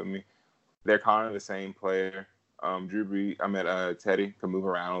argue with me, they're kind of the same player. Teddy can move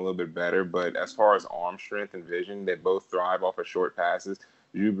around a little bit better, but as far as arm strength and vision, they both thrive off of short passes.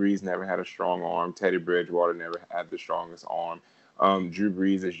 Drew Brees never had a strong arm. Teddy Bridgewater never had the strongest arm. Drew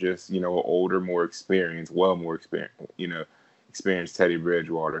Brees is just, an older, more experienced Teddy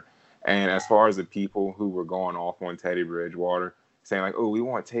Bridgewater. And as far as the people who were going off on Teddy Bridgewater, saying like, oh, we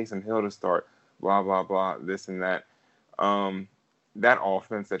want Taysom Hill to start, blah, blah, blah, this and that. That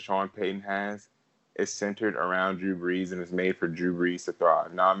offense that Sean Payton has is centered around Drew Brees and is made for Drew Brees to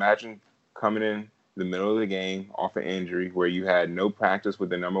thrive. Now imagine coming in the middle of the game off an injury where you had no practice with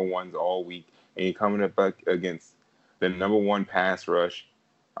the number ones all week, and you're coming up against the number one pass rush.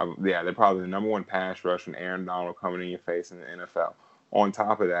 They're probably the number one pass rush from Aaron Donald coming in your face in the NFL. On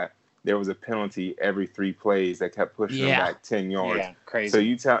top of that, there was a penalty every 3 plays that kept pushing them back 10 yards. Yeah,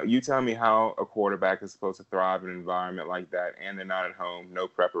 crazy. So you tell me how a quarterback is supposed to thrive in an environment like that, and they're not at home, no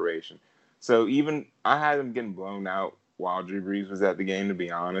preparation. So even I had them getting blown out while Drew Brees was at the game, to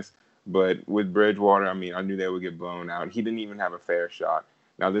be honest. But with Bridgewater, I knew they would get blown out. He didn't even have a fair shot.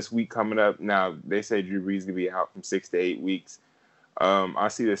 Now, this week coming up, they say Drew Brees could be out from 6 to 8 weeks. I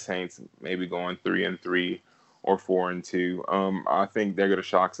see the Saints maybe going 3-3 or 4-2. I think they're going to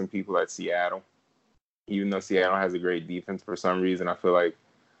shock some people at Seattle. Even though Seattle has a great defense for some reason, I feel like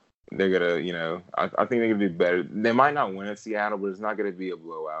they're going to, I think they're going to do better. They might not win at Seattle, but it's not going to be a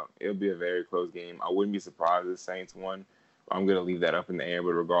blowout. It'll be a very close game. I wouldn't be surprised if the Saints won. I'm going to leave that up in the air, but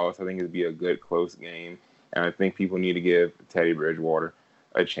regardless, I think it'll be a good, close game. And I think people need to give Teddy Bridgewater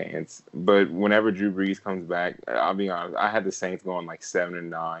a chance. But whenever Drew Brees comes back, I'll be honest, I had the Saints going like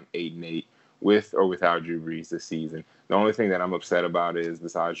 7-9, 8-8, with or without Drew Brees this season. The only thing that I'm upset about is,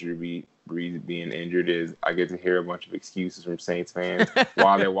 besides Drew Brees being injured, is I get to hear a bunch of excuses from Saints fans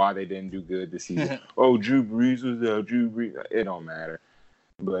why they didn't do good this season. Oh, Drew Brees was out. Drew Brees. It don't matter.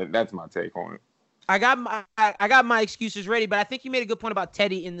 But that's my take on it. I got my excuses ready, but I think you made a good point about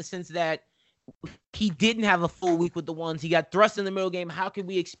Teddy in the sense that he didn't have a full week with the ones. He got thrust in the middle game. How could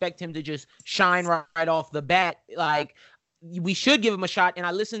we expect him to just shine right off the bat? Like, we should give him a shot. And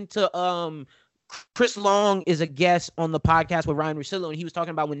I listened to Chris Long is a guest on the podcast with Ryan Russillo, and he was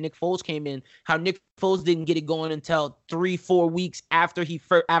talking about when Nick Foles came in, how Nick Foles didn't get it going until 3-4 weeks after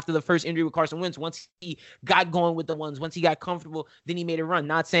the first injury with Carson Wentz. Once he got going with the ones, once he got comfortable, then he made a run.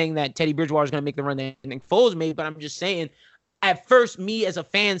 Not saying that Teddy Bridgewater is going to make the run that Nick Foles made, but I'm just saying, at first, me as a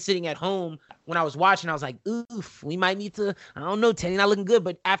fan sitting at home, when I was watching, I was like, oof, we might need to, I don't know, Teddy not looking good.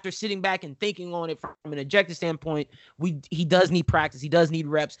 But after sitting back and thinking on it from an objective standpoint, he does need practice. He does need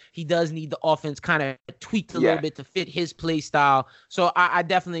reps. He does need the offense kind of tweaked a little bit to fit his play style. So I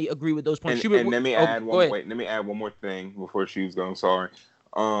definitely agree with those points. And let me add one more thing before Shoes go. I'm sorry.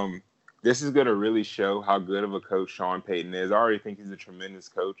 This is going to really show how good of a coach Sean Payton is. I already think he's a tremendous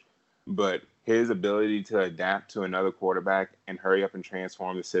coach, but his ability to adapt to another quarterback and hurry up and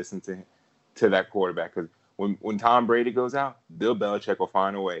transform the system to that quarterback. Because when Tom Brady goes out, Bill Belichick will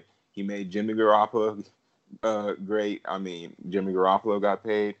find a way. He made Jimmy Garoppolo great. Jimmy Garoppolo got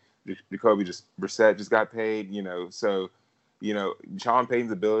paid. Jacoby Brissett just got paid. So Sean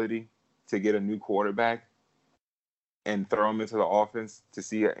Payton's ability to get a new quarterback and throw him into the offense to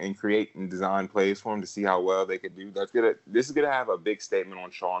see and create and design plays for him to see how well they could do. This is gonna have a big statement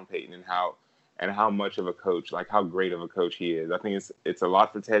on Sean Payton and how much of a coach, like how great of a coach he is. I think it's a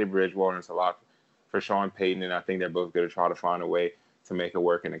lot for Teddy Bridgewater and it's a lot for Sean Payton, and I think they're both gonna try to find a way to make it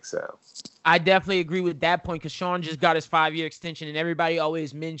work and excel. I definitely agree with that point because Sean just got his 5-year extension, and everybody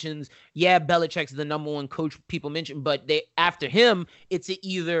always mentions, Belichick's the number one coach people mention, but after him, it's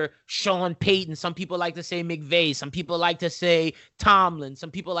either Sean Payton. Some people like to say McVay. Some people like to say Tomlin.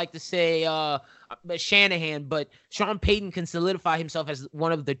 Some people like to say Shanahan. But Sean Payton can solidify himself as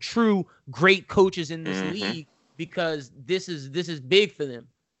one of the true great coaches in this league because this is big for them.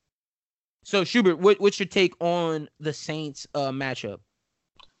 So, Schubert, what's your take on the Saints matchup?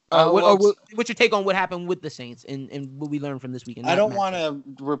 What's your take on what happened with the Saints and what we learned from this weekend? I don't want to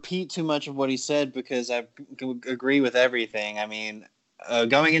repeat too much of what he said because I agree with everything. I mean,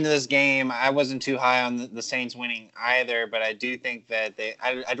 going into this game, I wasn't too high on the Saints winning either, but I do think that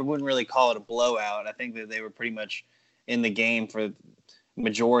I wouldn't really call it a blowout. I think that they were pretty much in the game for the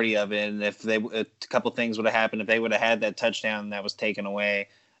majority of it. And if a couple things would have happened, if they would have had that touchdown that was taken away,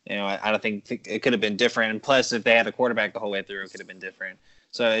 I don't think it could have been different. And plus, if they had a quarterback the whole way through, it could have been different.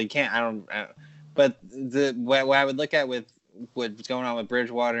 So you can't. But what I would look at with what's going on with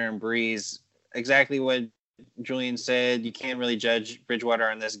Bridgewater and Breeze, exactly what Julian said. You can't really judge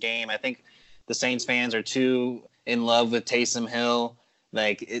Bridgewater in this game. I think the Saints fans are too in love with Taysom Hill.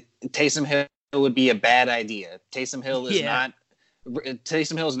 Taysom Hill would be a bad idea. Taysom Hill is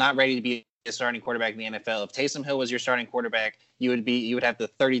not ready to be a starting quarterback in the NFL. If Taysom Hill was your starting quarterback, you would have the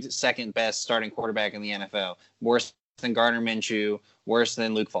 32nd best starting quarterback in the NFL. Worse than Gardner Minshew, worse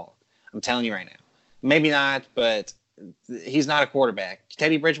than Luke Falk. I'm telling you right now. Maybe not, but he's not a quarterback.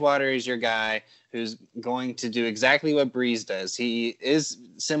 Teddy Bridgewater is your guy who's going to do exactly what Breeze does. He is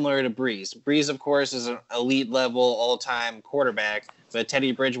similar to Breeze. Breeze, of course, is an elite level all-time quarterback, but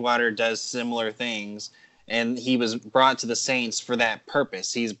Teddy Bridgewater does similar things, and he was brought to the Saints for that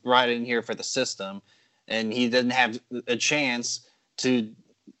purpose. He's brought in here for the system, and he doesn't have a chance to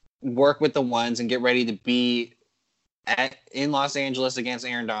work with the ones and get ready to be in Los Angeles against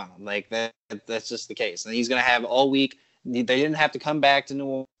Aaron Donald. That's just the case. And he's going to have all week. They didn't have to come back to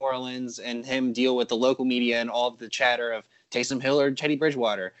New Orleans and him deal with the local media and all of the chatter of Taysom Hill or Teddy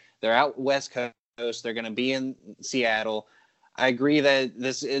Bridgewater. They're out West Coast. They're going to be in Seattle. I agree that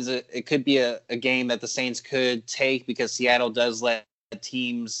it could be a game that the Saints could take because Seattle does let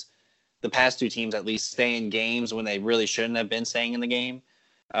teams, the past two teams at least, stay in games when they really shouldn't have been staying in the game.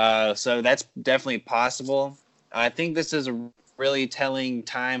 So that's definitely possible. I think this is a really telling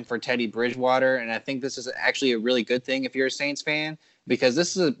time for Teddy Bridgewater, and I think this is actually a really good thing if you're a Saints fan because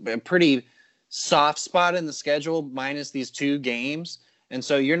this is a pretty soft spot in the schedule minus these two games, and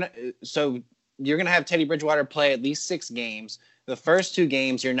so you're going to have Teddy Bridgewater play at least 6 games. The first 2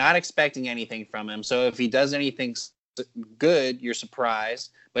 games, you're not expecting anything from him, so if he does anything good, you're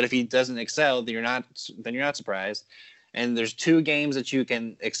surprised, but if he doesn't excel, then you're not surprised. And there's 2 games that you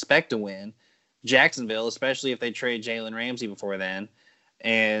can expect to win. Jacksonville, especially if they trade Jalen Ramsey before then,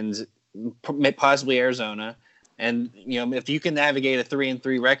 and possibly Arizona. And, if you can navigate a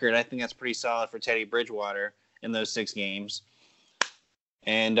 3-3 record, I think that's pretty solid for Teddy Bridgewater in those 6 games.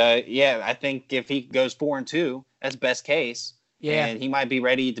 And, I think if he goes 4-2, that's best case. Yeah. And he might be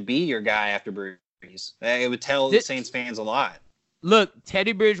ready to be your guy after Breeze. It would tell the Saints fans a lot. Look,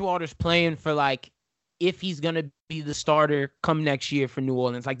 Teddy Bridgewater's playing for, if he's going to be the starter come next year for New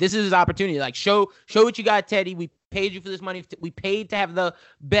Orleans. This is his opportunity. Show what you got, Teddy. We paid you for this money. We paid to have the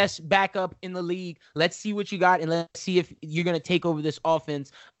best backup in the league. Let's see what you got, and let's see if you're going to take over this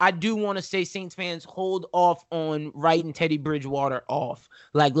offense. I do want to say, Saints fans, hold off on writing Teddy Bridgewater off.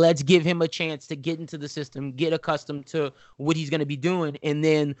 Let's give him a chance to get into the system, get accustomed to what he's going to be doing, and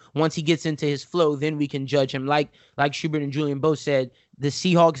then once he gets into his flow, then we can judge him. Like Schubert and Julian both said, the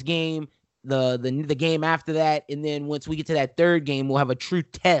Seahawks game, the game after that, and then once we get to that third game, we'll have a true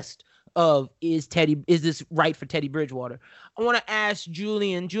test of is this right for Teddy Bridgewater. I want to ask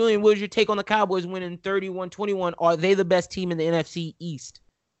Julian, what is your take on the Cowboys winning 31-21? Are they the best team in the NFC East?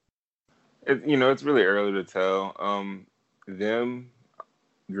 It's really early to tell. Them,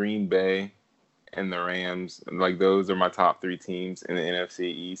 Green Bay, and the Rams, those are my top 3 teams in the NFC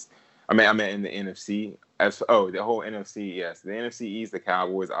East. I mean in the NFC. The whole NFC, yes. The NFC East, the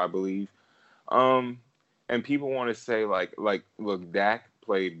Cowboys, I believe. And people want to say look, Dak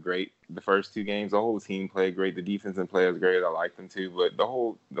played great the first 2 games. The whole team played great. The defensive players great. I like them too, but the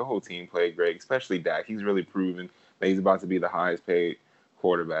whole team played great, especially Dak. He's really proven that he's about to be the highest paid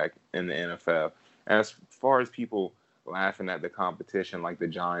quarterback in the NFL. And as far as people laughing at the competition like the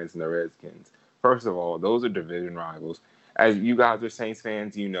Giants and the Redskins, first of all, those are division rivals. As you guys are Saints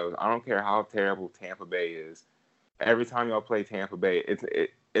fans, I don't care how terrible Tampa Bay is. Every time y'all play Tampa Bay,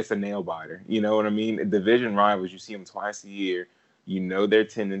 it's a nail biter. You know what I mean? Division rivals, you see them twice a year. You know their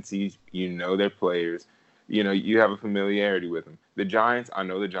tendencies. You know their players. You have a familiarity with them. The Giants, I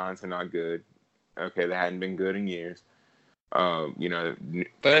know the Giants are not good. Okay, they hadn't been good in years. But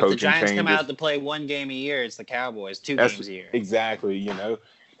if the Giants come out to play 1 game a year, it's the Cowboys 2 games a year. Exactly,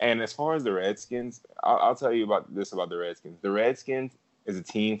 And as far as the Redskins, I'll tell you about the Redskins. The Redskins is a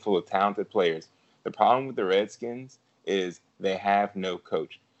team full of talented players. The problem with the Redskins is they have no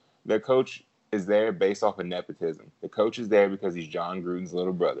coach. Their coach is there based off of nepotism. The coach is there because he's John Gruden's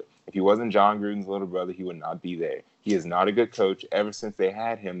little brother. If he wasn't John Gruden's little brother, he would not be there. He is not a good coach. Ever since they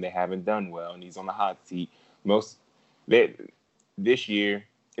had him, they haven't done well, and he's on the hot seat. This year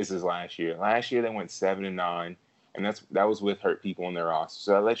is his last year. Last year they went 7-9, and that was with hurt people on their roster.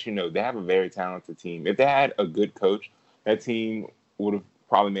 So that lets you know they have a very talented team. If they had a good coach, that team would have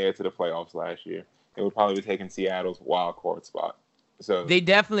probably made it to the playoffs last year. They would probably be taking Seattle's wild card spot. So they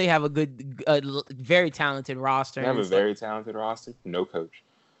definitely have a good, very talented roster. They have a very talented roster, no coach.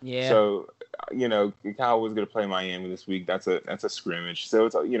 Yeah. So, the Cowboys going to play Miami this week. That's a scrimmage. So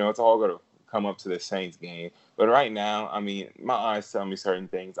it's it's all going to come up to the Saints game. But right now, I mean, my eyes tell me certain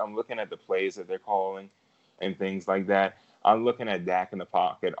things. I'm looking at the plays that they're calling and things like that. I'm looking at Dak in the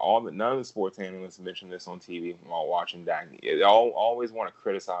pocket. None of the sports analysts mentioned this on TV while watching Dak. They always want to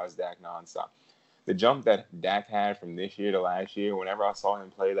criticize Dak nonstop. The jump that Dak had from this year to last year, whenever I saw him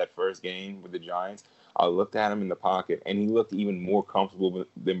play that first game with the Giants, I looked at him in the pocket, and he looked even more comfortable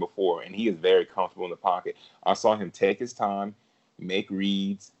than before, and he is very comfortable in the pocket. I saw him take his time, make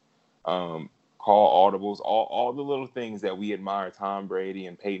reads, call audibles, all the little things that we admire Tom Brady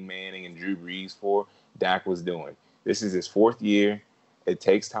and Peyton Manning and Drew Brees for, Dak was doing. This is his fourth year. It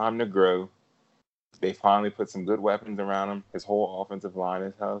takes time to grow. They finally put some good weapons around him. His whole offensive line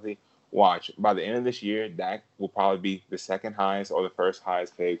is healthy. Watch, by the end of this year, Dak will probably be the second highest or the first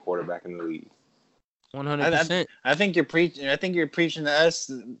highest paid quarterback in the league. 100%. I think you're preaching. I think you're preaching to us.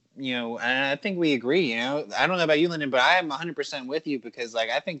 And I think we agree. I don't know about you, Lyndon, but I am 100% with you because,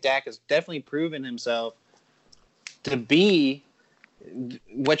 I think Dak has definitely proven himself to be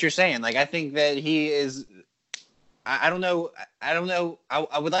what you're saying. I think that he is. I don't know.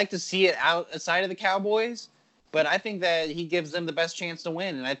 I would like to see it outside of the Cowboys. But I think that he gives them the best chance to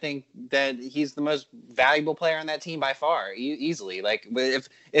win, and I think that he's the most valuable player on that team by far, easily.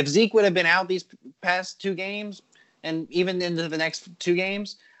 If Zeke would have been out these past two games, and even into the next two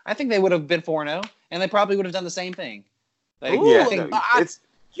games, I think they would have been 4-0, and they probably would have done the same thing. Your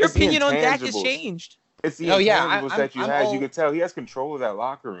opinion on Dak has changed. It's the intangibles that you had. You could tell he has control of that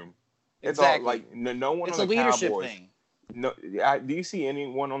locker room. It's exactly. All no one. It's on the a leadership Cowboys, thing. No, do you see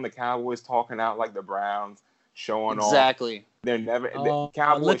anyone on the Cowboys talking out like the Browns? Showing exactly. off. They're never.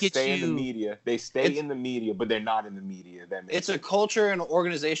 Cowboys stay in the media. They stay in the media, but they're not in the media. It's a culture and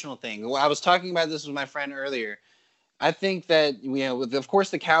organizational thing. I was talking about this with my friend earlier. I think that of course,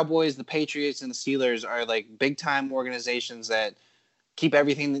 the Cowboys, the Patriots, and the Steelers are big time organizations that keep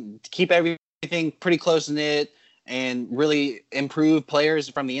everything pretty close knit and really improve players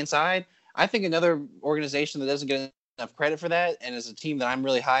from the inside. I think another organization that doesn't get enough credit for that, and is a team that I'm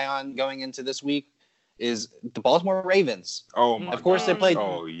really high on going into this week, is the Baltimore Ravens. Oh my! Of course, God. They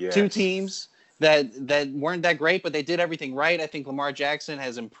played yes. two teams that weren't that great, but they did everything right. I think Lamar Jackson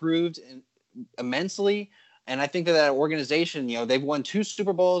has improved immensely, and I think that organization, they've won 2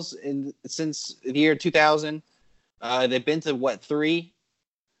 Super Bowls since the year 2000. They've been to 3?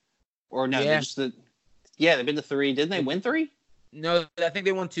 Or no? Yeah. They've been to 3. Didn't they win 3? No, I think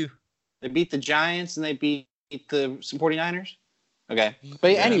they won 2. They beat the Giants and they beat the 49ers. Okay,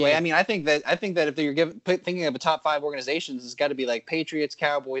 but anyway, I mean, I think that if you're thinking of a top 5 organizations, it's got to be Patriots,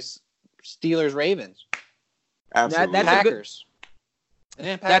 Cowboys, Steelers, Ravens, Absolutely. Packers.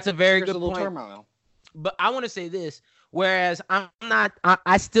 That's a very good point. Turmoil. But I want to say this. Whereas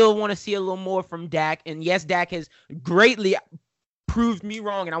I still want to see a little more from Dak. And yes, Dak has greatly proved me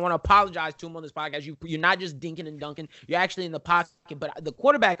wrong, and I want to apologize to him on this podcast. You're not just dinking and dunking. You're actually in the pocket. But the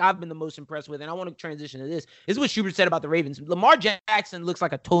quarterback I've been the most impressed with, and I want to transition to this, is what Schubert said about the Ravens. Lamar Jackson looks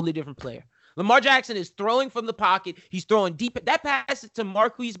like a totally different player. Lamar Jackson is throwing from the pocket. He's throwing deep. That pass to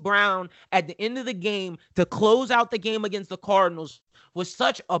Marquise Brown at the end of the game to close out the game against the Cardinals was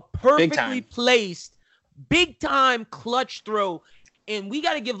such a perfectly placed, big-time clutch throw. And we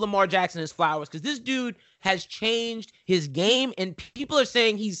got to give Lamar Jackson his flowers because this dude has changed his game, and people are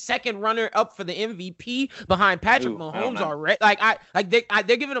saying he's second runner up for the MVP behind Patrick Mahomes already.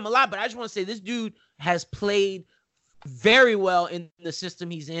 They're giving him a lot, but I just want to say this dude has played very well in the system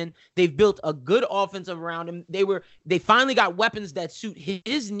he's in. They've built a good offense around him. They finally got weapons that suit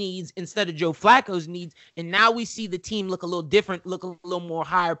his needs instead of Joe Flacco's needs. And now we see the team look a little different, look a little more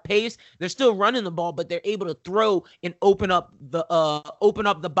higher pace. They're still running the ball, but they're able to throw and open up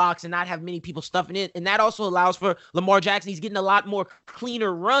the box and not have many people stuffing it. And that also allows for Lamar Jackson. He's getting a lot more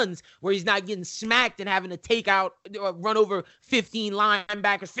cleaner runs where he's not getting smacked and having to take out, run over 15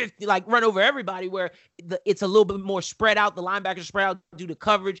 linebackers, run over everybody, where it's a little bit more spread out. The linebackers spread out due to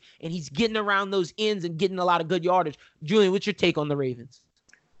coverage, and he's getting around those ends and getting a lot of good yardage. Julian, what's your take on the Ravens?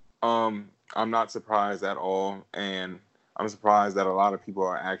 I'm not surprised at all, and I'm surprised that a lot of people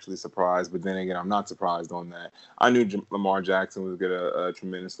are actually surprised, but then again, I'm not surprised on that. I knew Lamar Jackson was going to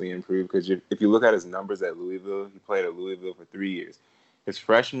tremendously improve because if you look at his numbers at Louisville, he played at Louisville for 3 years. His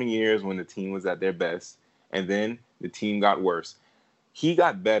freshman year is when the team was at their best, and then the team got worse. He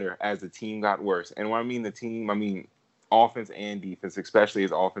got better as the team got worse. And when I mean the team, I mean offense and defense, especially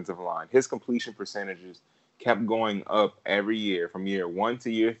his offensive line. His completion percentages kept going up every year. From year 1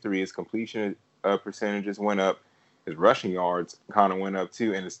 to year 3, his completion percentages went up. His rushing yards kind of went up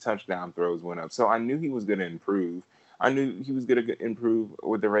too, and his touchdown throws went up. So I knew he was going to improve. I knew he was going to improve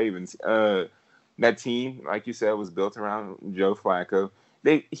with the Ravens. That team, like you said, was built around Joe Flacco.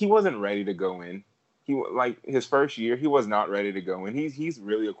 He wasn't ready to go in. His first year, he was not ready to go in. He's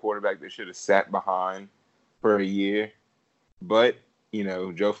really a quarterback that should have sat behind for a year. But,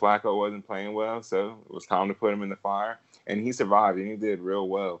 Joe Flacco wasn't playing well, so it was time to put him in the fire. And he survived, and he did real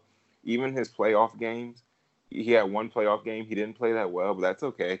well. Even his playoff games, he had one playoff game. He didn't play that well, but that's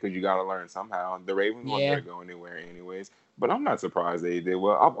okay because you got to learn somehow. The Ravens weren't going to go anywhere anyways. But I'm not surprised they did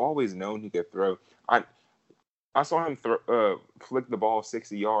well. I've always known he could throw. I saw him flick the ball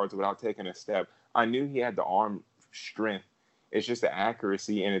 60 yards without taking a step. I knew he had the arm strength. It's just the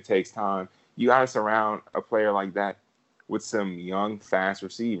accuracy, and it takes time. You got to surround a player like that with some young, fast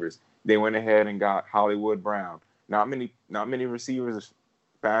receivers. They went ahead and got Hollywood Brown. Not many receivers are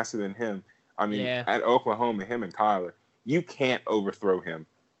faster than him. I mean, at Oklahoma, him and Kyler, you can't overthrow him.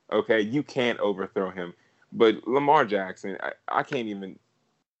 Okay, you can't overthrow him. But Lamar Jackson, I can't even.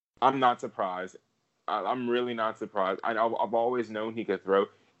 I'm not surprised. I'm really not surprised. I've always known he could throw.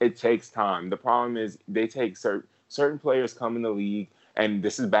 It takes time. The problem is they take certain players come in the league, and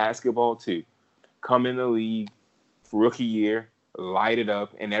this is basketball too. Come in the league, rookie year, light it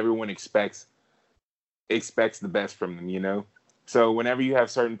up, and everyone expects the best from them. So whenever you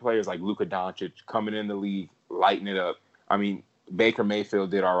have certain players like Luka Doncic coming in the league, lighting it up. I mean, Baker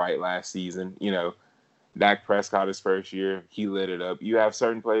Mayfield did all right last season. Dak Prescott his first year, he lit it up. You have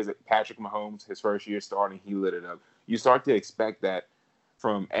certain players, like Patrick Mahomes, his first year starting, he lit it up. You start to expect that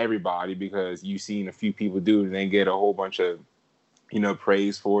from everybody because you've seen a few people do it and they get a whole bunch of,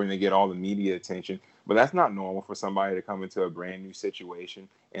 praise for it and they get all the media attention. But that's not normal for somebody to come into a brand new situation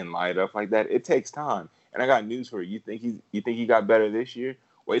and light up like that. It takes time. And I got news for you. You think he got better this year?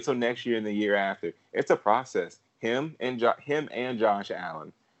 Wait till next year and the year after. It's a process. Him and Josh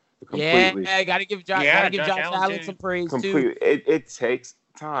Allen. Completely. Yeah, gotta give Josh Allen some praise too. It takes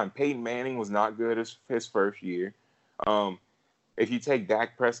time. Peyton Manning was not good his first year. If you take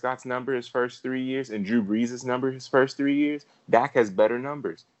Dak Prescott's number his first 3 years and Drew Brees' number his first 3 years, Dak has better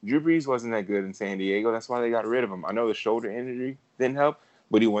numbers. Drew Brees wasn't that good in San Diego. That's why they got rid of him. I know the shoulder injury didn't help,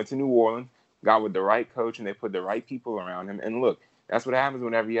 but he went to New Orleans, got with the right coach, and they put the right people around him. And look, that's what happens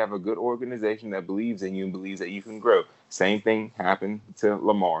whenever you have a good organization that believes in you and believes that you can grow. Same thing happened to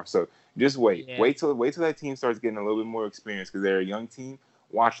Lamar. So just wait. Yeah. Wait till that team starts getting a little bit more experience because they're a young team.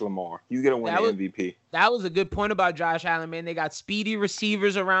 Watch Lamar. He's going to win the MVP. That was a good point about Josh Allen, man. They got speedy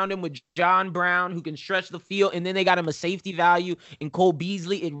receivers around him with John Brown who can stretch the field, and then they got him a safety value in Cole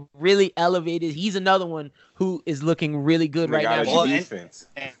Beasley. It really elevated. He's another one who is looking really good right now. Well, defense.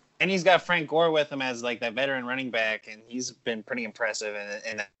 And he's got Frank Gore with him as like that veteran running back, and he's been pretty impressive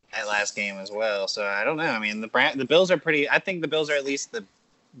in that last game as well. So I don't know. I mean, the Bills are pretty. I think the Bills are at least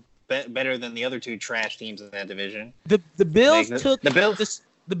better than the other two trash teams in that division. The Bills took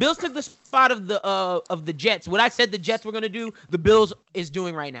the spot of the Jets. What I said the Jets were going to do, the Bills is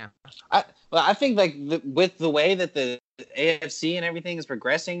doing right now. I think like with the way that the AFC and everything is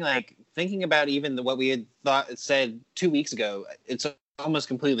progressing, like thinking about even what we had said 2 weeks ago, it's almost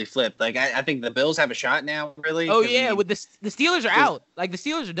completely flipped. Like I think the Bills have a shot now, really. Oh yeah, with the Steelers are out. Like the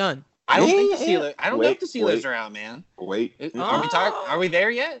Steelers are done. I don't think the Steelers. I don't know if the Steelers are out, man. Wait. Are we there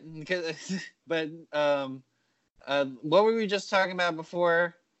yet? But what were we just talking about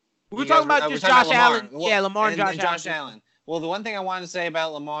before? We were talking about just Josh Allen. Well, Lamar and Josh Allen. Well, the one thing I wanted to say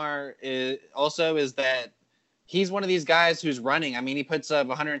about Lamar is that he's one of these guys who's running. I mean, he puts up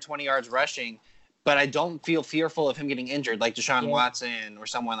 120 yards rushing, but I don't feel fearful of him getting injured like Deshaun Watson or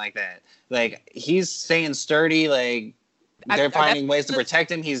someone like that. Like, he's staying sturdy. Like, they're finding ways to protect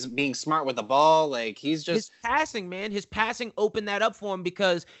him. He's being smart with the ball. Like, he's just... His passing, man. His passing opened that up for him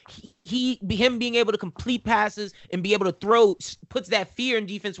because him being able to complete passes and be able to throw puts that fear in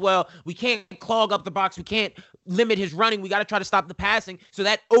defense. Well, we can't clog up the box. We can't limit his running. We got to try to stop the passing. So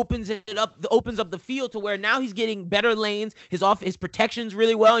that opens up the field to where now he's getting better lanes. His protection's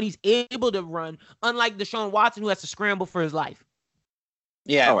really well, and he's able to run, unlike Deshaun Watson, who has to scramble for his life.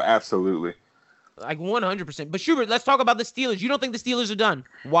 Yeah. Oh, absolutely. Like 100%. But Schubert, let's talk about the Steelers. You don't think the Steelers are done?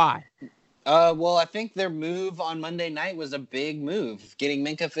 Why? Well, I think their move on Monday night was a big move. Getting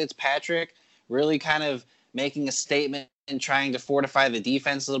Minkah Fitzpatrick, really kind of making a statement and trying to fortify the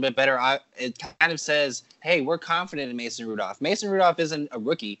defense a little bit better. It kind of says, hey, we're confident in Mason Rudolph. Mason Rudolph isn't a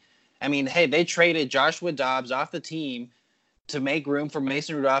rookie. I mean, hey, they traded Joshua Dobbs off the team to make room for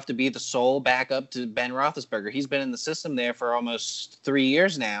Mason Rudolph to be the sole backup to Ben Roethlisberger. He's been in the system there for almost 3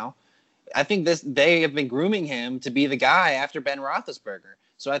 years now. I think they have been grooming him to be the guy after Ben Roethlisberger.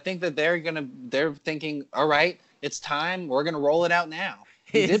 So I think that they're thinking, all right, it's time. We're gonna roll it out now.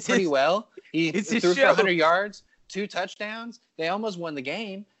 He did pretty well. He threw for 100 yards, 2 touchdowns. They almost won the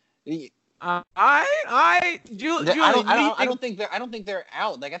game. I don't think they're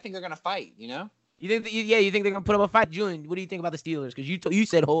out. Like I think they're gonna fight. You know. You think you think they're gonna put up a fight, Julian? What do you think about the Steelers? Because you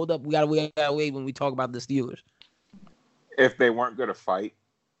said hold up, we gotta wait when we talk about the Steelers. If they weren't gonna fight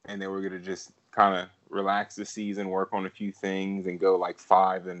and they were gonna just kind of relax the season, work on a few things, and go like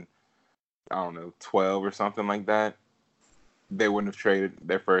 5-12 or something like that, they wouldn't have traded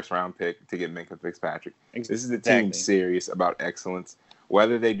their first round pick to get Minkah Fitzpatrick. This is the team serious about excellence,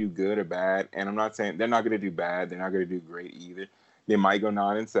 whether they do good or bad. And I'm not saying they're not going to do bad. They're not going to do great either. They might go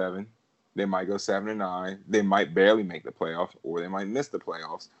 9-7. They might go 7-9. They might barely make the playoffs, or they might miss the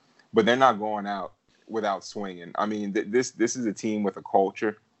playoffs. But they're not going out without swinging. I mean, this is a team with a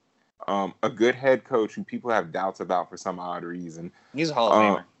culture, a good head coach who people have doubts about for some odd reason. He's a Hall of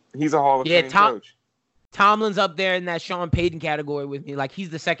Famer. He's a Hall of Fame coach. Tomlin's up there in that Sean Payton category with me. Like, he's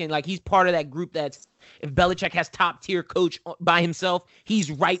the second. Like, he's part of that group that's, if Belichick has top-tier coach by himself, he's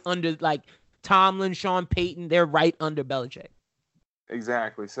right under, like, Tomlin, Sean Payton. They're right under Belichick.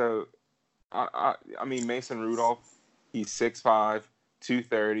 Exactly. So, I mean, Mason Rudolph, he's 6'5",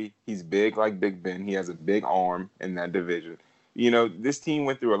 230. He's big like Big Ben. He has a big arm in that division. You know, this team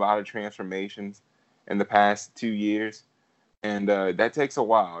went through a lot of transformations in the past 2 years. And that takes a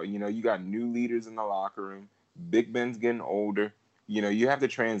while. You know, you got new leaders in the locker room. Big Ben's getting older. You know, you have to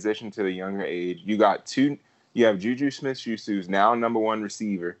transition to the younger age. You have Juju Smith-Schuster, who's now number 1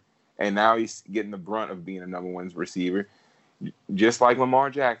 receiver, and now he's getting the brunt of being a number 1 receiver. Just like Lamar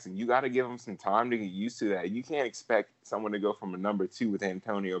Jackson, you got to give him some time to get used to that. You can't expect someone to go from a number 2 with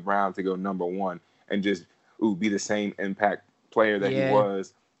Antonio Brown to go number 1 and just be the same impact player that he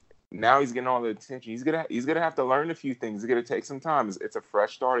was. Now he's getting all the attention. He's gonna have to learn a few things. It's gonna take some time. It's a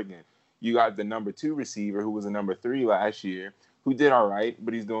fresh start again. You got the number 2 receiver who was a number 3 last year, who did all right,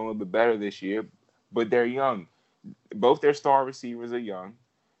 but he's doing a little bit better this year. But they're young. Both their star receivers are young.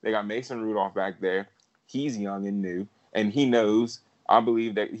 They got Mason Rudolph back there. He's young and new, and he knows. I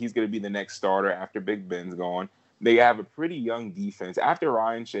believe that he's gonna be the next starter after Big Ben's gone. They have a pretty young defense. After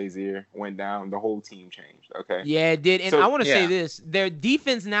Ryan Shazier went down, the whole team changed, okay? Yeah, it did. And I want to say this. Their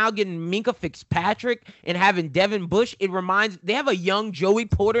defense now getting Minkah Fitzpatrick and having Devin Bush, they have a young Joey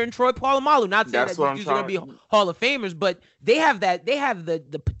Porter and Troy Polamalu. Not saying that these dudes are going to be Hall of Famers, but they have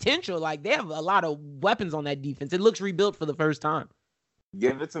the potential. Like, they have a lot of weapons on that defense. It looks rebuilt for the first time.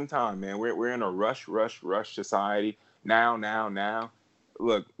 Give it some time, man. We're in a rush society. Now.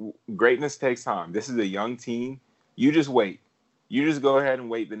 Look, greatness takes time. This is a young team. You just wait. You just go ahead and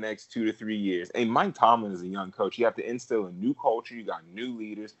wait the next 2 to 3 years. And Mike Tomlin is a young coach. You have to instill a new culture. You got new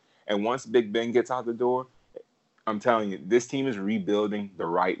leaders. And once Big Ben gets out the door, I'm telling you, this team is rebuilding the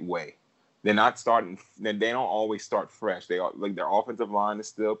right way. They're not starting. They don't always start fresh. Their offensive line is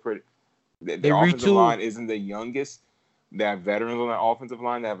still pretty. Their offensive line isn't the youngest. They have veterans on that offensive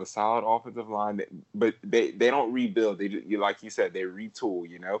line. They have a solid offensive line, but they don't rebuild. Like you said, they retool.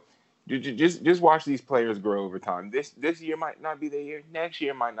 You know, just watch these players grow over time. This year might not be their year. Next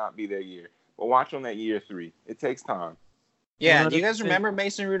year might not be their year. But watch on that year 3. It takes time. Yeah. Do you guys remember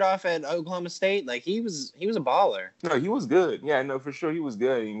Mason Rudolph at Oklahoma State? Like, he was a baller. No, he was good. Yeah, no, for sure he was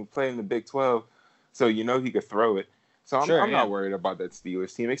good. He played in the Big 12, so you know he could throw it. So I'm not worried about that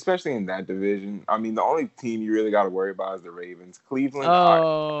Steelers team, especially in that division. I mean, the only team you really got to worry about is the Ravens. Cleveland.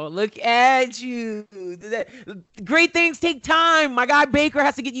 Oh, look at you. Great things take time. My guy Baker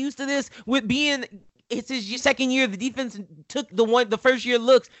has to get used to this with being – it's his second year. The defense took the first year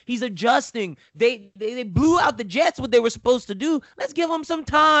looks. He's adjusting. They blew out the Jets what they were supposed to do. Let's give them some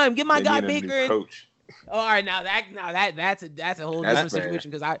time. Give my guy Baker – coach. All right, that's a whole different situation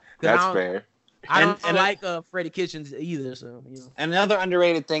because that's fair. I don't like Freddie Kitchens either. So, you know. Another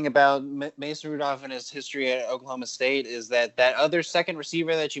underrated thing about Mason Rudolph and his history at Oklahoma State is that other second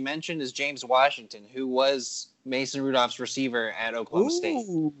receiver that you mentioned is James Washington, who was Mason Rudolph's receiver at Oklahoma State.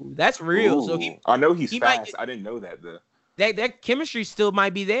 That's real. Ooh. So I know he's fast. I didn't know that though. That chemistry still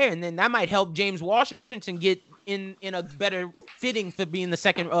might be there, and then that might help James Washington get in a better fitting for being the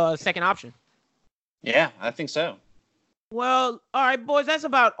second option. Yeah, I think so. Well, all right, boys. That's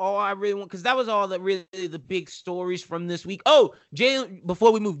about all I really want because that was all the big stories from this week. Oh, Jalen.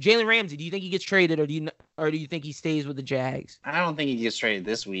 Before we move, Jalen Ramsey. Do you think he gets traded, or do you think he stays with the Jags? I don't think he gets traded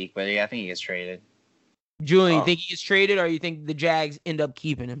this week, but yeah, I think he gets traded. Julian, you think he gets traded, or you think the Jags end up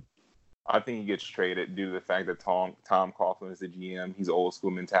keeping him? I think he gets traded due to the fact that Tom Coughlin is the GM. He's old school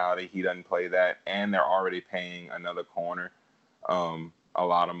mentality. He doesn't play that, and they're already paying another corner a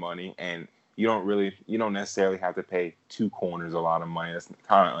lot of money, and you don't necessarily have to pay two corners a lot of money. That's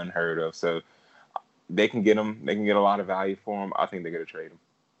kind of unheard of. So they can get him. They can get a lot of value for him. I think they're gonna trade him.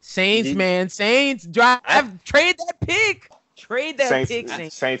 Saints, man, Saints trade that pick. Trade that pick.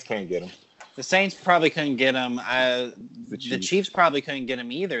 Saints can't get him. The Saints probably couldn't get him. The Chiefs probably couldn't get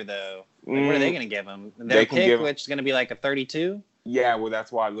him either, though. Like, what are they going to give him? Their pick, which is going to be like a 32? Yeah, well,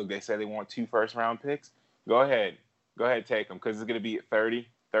 that's why. Look, they said they want 2 first-round picks. Go ahead, take them because it's going to be at 30,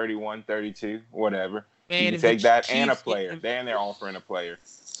 31, 32, whatever. Man, you take that and a player. They're offering a player.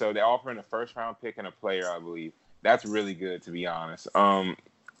 So they're offering a first-round pick and a player, I believe. That's really good, to be honest.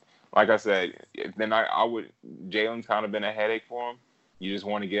 Like I said, then Jalen's kind of been a headache for him. You just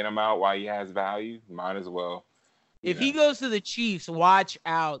want to get him out while he has value. Might as well. If he goes to the Chiefs, watch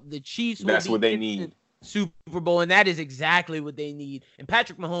out. The Chiefs will That's what they need. Super Bowl, and that is exactly what they need. And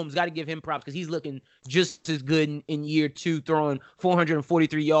Patrick Mahomes, got to give him props because he's looking just as good in year 2, throwing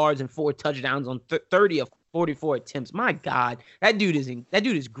 443 yards and 4 touchdowns on 30 of 44 attempts. My God, that dude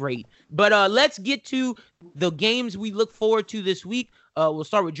is great. But let's get to the games we look forward to this week. We'll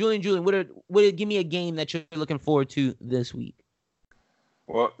start with Julian. Julian, give me a game that you're looking forward to this week.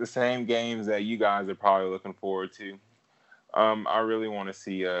 Well, the same games that you guys are probably looking forward to. I really want to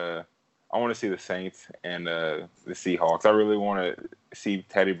see. I want to see the Saints and the Seahawks. I really want to see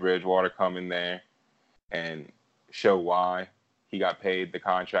Teddy Bridgewater come in there and show why he got paid the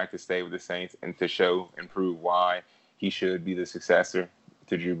contract to stay with the Saints, and to show and prove why he should be the successor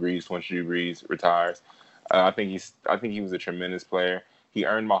to Drew Brees once Drew Brees retires. I think he was a tremendous player. He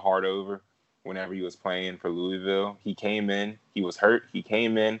earned my heart over whenever he was playing for Louisville. He came in, he was hurt. He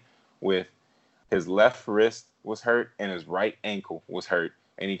came in with his left wrist was hurt and his right ankle was hurt.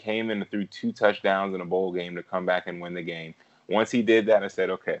 And he came in and threw 2 touchdowns in a bowl game to come back and win the game. Once he did that, I said,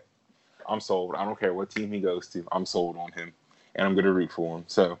 okay, I'm sold. I don't care what team he goes to. I'm sold on him, and I'm going to root for him.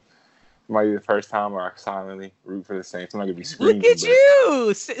 So it might be the first time where I silently root for the Saints. I'm not going to be screaming. Look at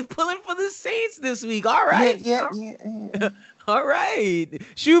you pulling for the Saints this week. All right. Yeah. All right.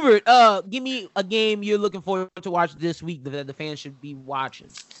 Schubert, give me a game you're looking forward to watch this week that the fans should be watching.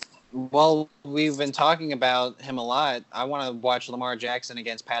 Well, we've been talking about him a lot. I want to watch Lamar Jackson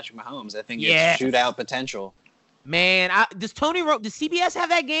against Patrick Mahomes. I think it's shootout potential. Man, does CBS have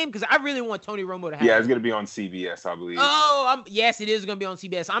that game? Because I really want Tony Romo to have. Yeah, it's going to be on CBS, I believe. Oh, yes, it is going to be on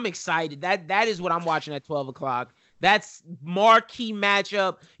CBS. I'm excited. That is what I'm watching at 12 o'clock. That's marquee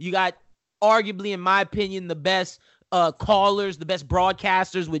matchup. You got arguably, in my opinion, the best callers, the best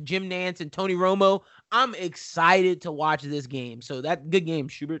broadcasters with Jim Nantz and Tony Romo. I'm excited to watch this game. So that good game,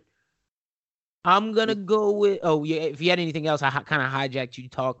 Schubert. I'm going to go with, if you had anything else, I kind of hijacked you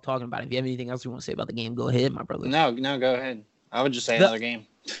talking about it. If you have anything else you want to say about the game, go ahead, my brother. No, go ahead. I would just say another game.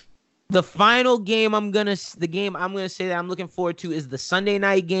 The final game I'm going to say that I'm looking forward to is the Sunday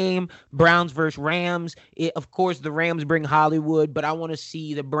night game, Browns versus Rams. Of course, the Rams bring Hollywood, but I want to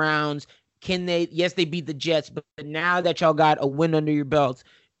see the Browns. Yes, they beat the Jets, but now that y'all got a win under your belts,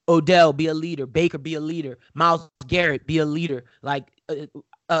 Odell, be a leader. Baker, be a leader. Myles Garrett, be a leader.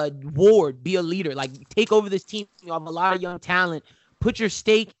 Ward, be a leader. Take over this team. You have a lot of young talent. Put your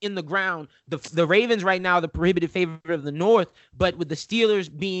stake in the ground. The Ravens right now are the prohibitive favorite of the North, but with the Steelers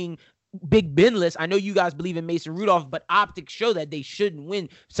being Big Benless, I know you guys believe in Mason Rudolph, but optics show that they shouldn't win.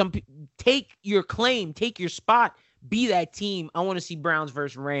 Take your claim, take your spot, be that team. I want to see Browns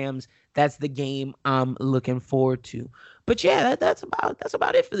versus Rams. That's the game I'm looking forward to. But yeah, that's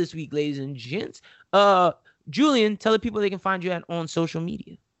about it for this week, ladies and gents. Julian, tell the people they can find you on social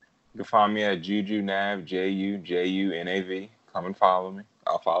media. You can find me at JujuNav, JuJuNav. Come and follow me.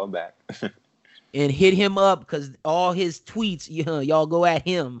 I'll follow back. And hit him up because all his tweets, y'all go at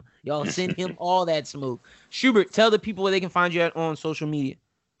him. Y'all send him all that smoke. Schubert, tell the people where they can find you on social media.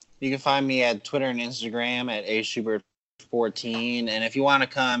 You can find me at Twitter and Instagram at aschubert14. And if you want to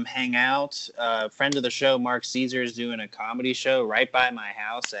come hang out, friend of the show, Mark Caesar, is doing a comedy show right by my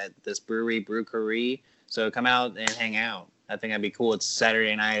house at this brewery. So come out and hang out. I think that'd be cool. It's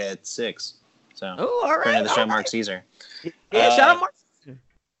Saturday night at 6. So, all right. Friend of the show, Mark Caesar. Yeah, shout out Mark Caesar.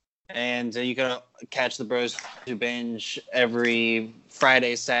 And you can catch the Bros Who Binge every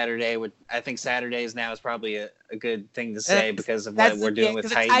Friday, Saturday. Which I think Saturdays now is probably a good thing to say because of what we're doing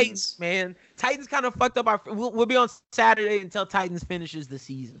with Titans. Man, Titans kind of fucked up we'll be on Saturday until Titans finishes the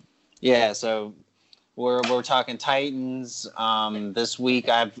season. Yeah, so we're talking Titans. This week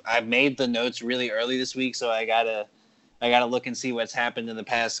I've made the notes really early this week, so I gotta look and see what's happened in the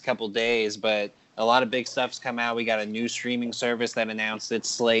past couple days. But a lot of big stuff's come out. We got a new streaming service that announced its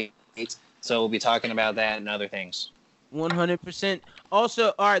slate, so we'll be talking about that and other things. 100%.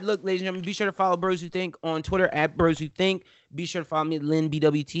 Also, all right, look, ladies and gentlemen, be sure to follow Bros Who Think on Twitter at Bros Who Think. Be sure to follow me,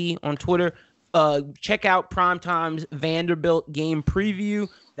 LynBWT, on Twitter. Check out Primetime's Vanderbilt game preview.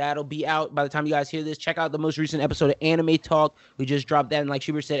 That'll be out by the time you guys hear this. Check out the most recent episode of Anime Talk. We just dropped that. And like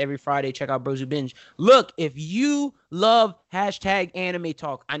Schubert said, every Friday, check out Bros Who Binge. Look, if you love #Anime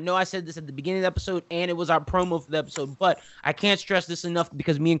Talk, I know I said this at the beginning of the episode and it was our promo for the episode, but I can't stress this enough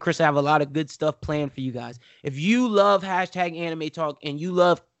because me and Chris have a lot of good stuff planned for you guys. If you love #Anime Talk and you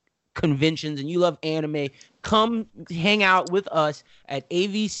love conventions and you love anime, come hang out with us at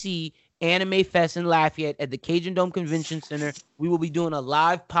AVC Anime Fest in Lafayette at the Cajun Dome Convention Center. We will be doing a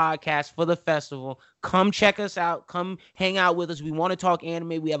live podcast for the festival. Come check us out. Come hang out with us. We want to talk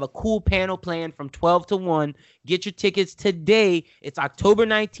anime. We have a cool panel planned from 12 to 1. Get your tickets today. It's October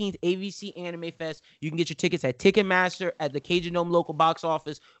 19th, AVC Anime Fest. You can get your tickets at Ticketmaster, at the Cajun Dome local box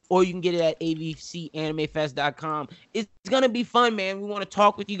office, or you can get it at avcanimefest.com. It's going to be fun, man. We want to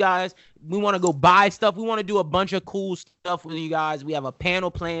talk with you guys. We want to go buy stuff. We want to do a bunch of cool stuff with you guys. We have a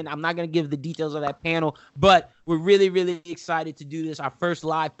panel planned. I'm not going to give the details of that panel, but we're really, really excited to do this. Our first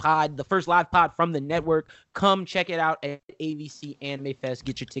live pod, the first live pod from the network. Come check it out at AVC Anime Fest.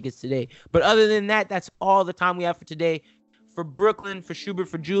 Get your tickets today. But other than that, that's all the time we have for today. For Brooklyn, for Schubert,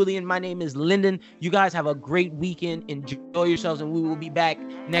 for Julian, my name is Lyndon. You guys have a great weekend. Enjoy yourselves, and we will be back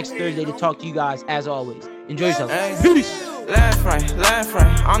next Thursday to talk to you guys as always. Enjoy yourselves. Peace. Laugh right.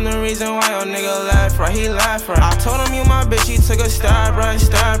 I'm the reason why your nigga laugh right. He laugh right. I told him you my bitch, he took a stab right.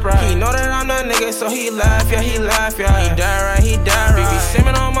 He know that I'm the nigga, so he laugh, yeah. He died right. Baby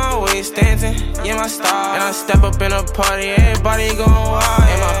simming on my waist, dancing, yeah, my style. And I step up in a party, everybody going wild.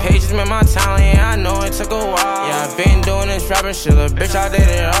 And my pages met my talent, yeah, I know it took a while. Yeah, I been doing this rapping shit, little bitch, I did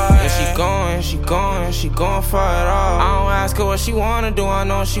it all. And she going for it all. I don't ask her what she wanna do, I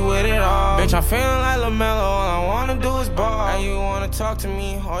know she with it all. Bitch, I'm feeling like LaMelo, all I wanna do is ball. And you wanna talk to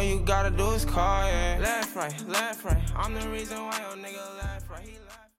me, all you gotta do is call, yeah. Laugh right. I'm the reason why your nigga laugh right.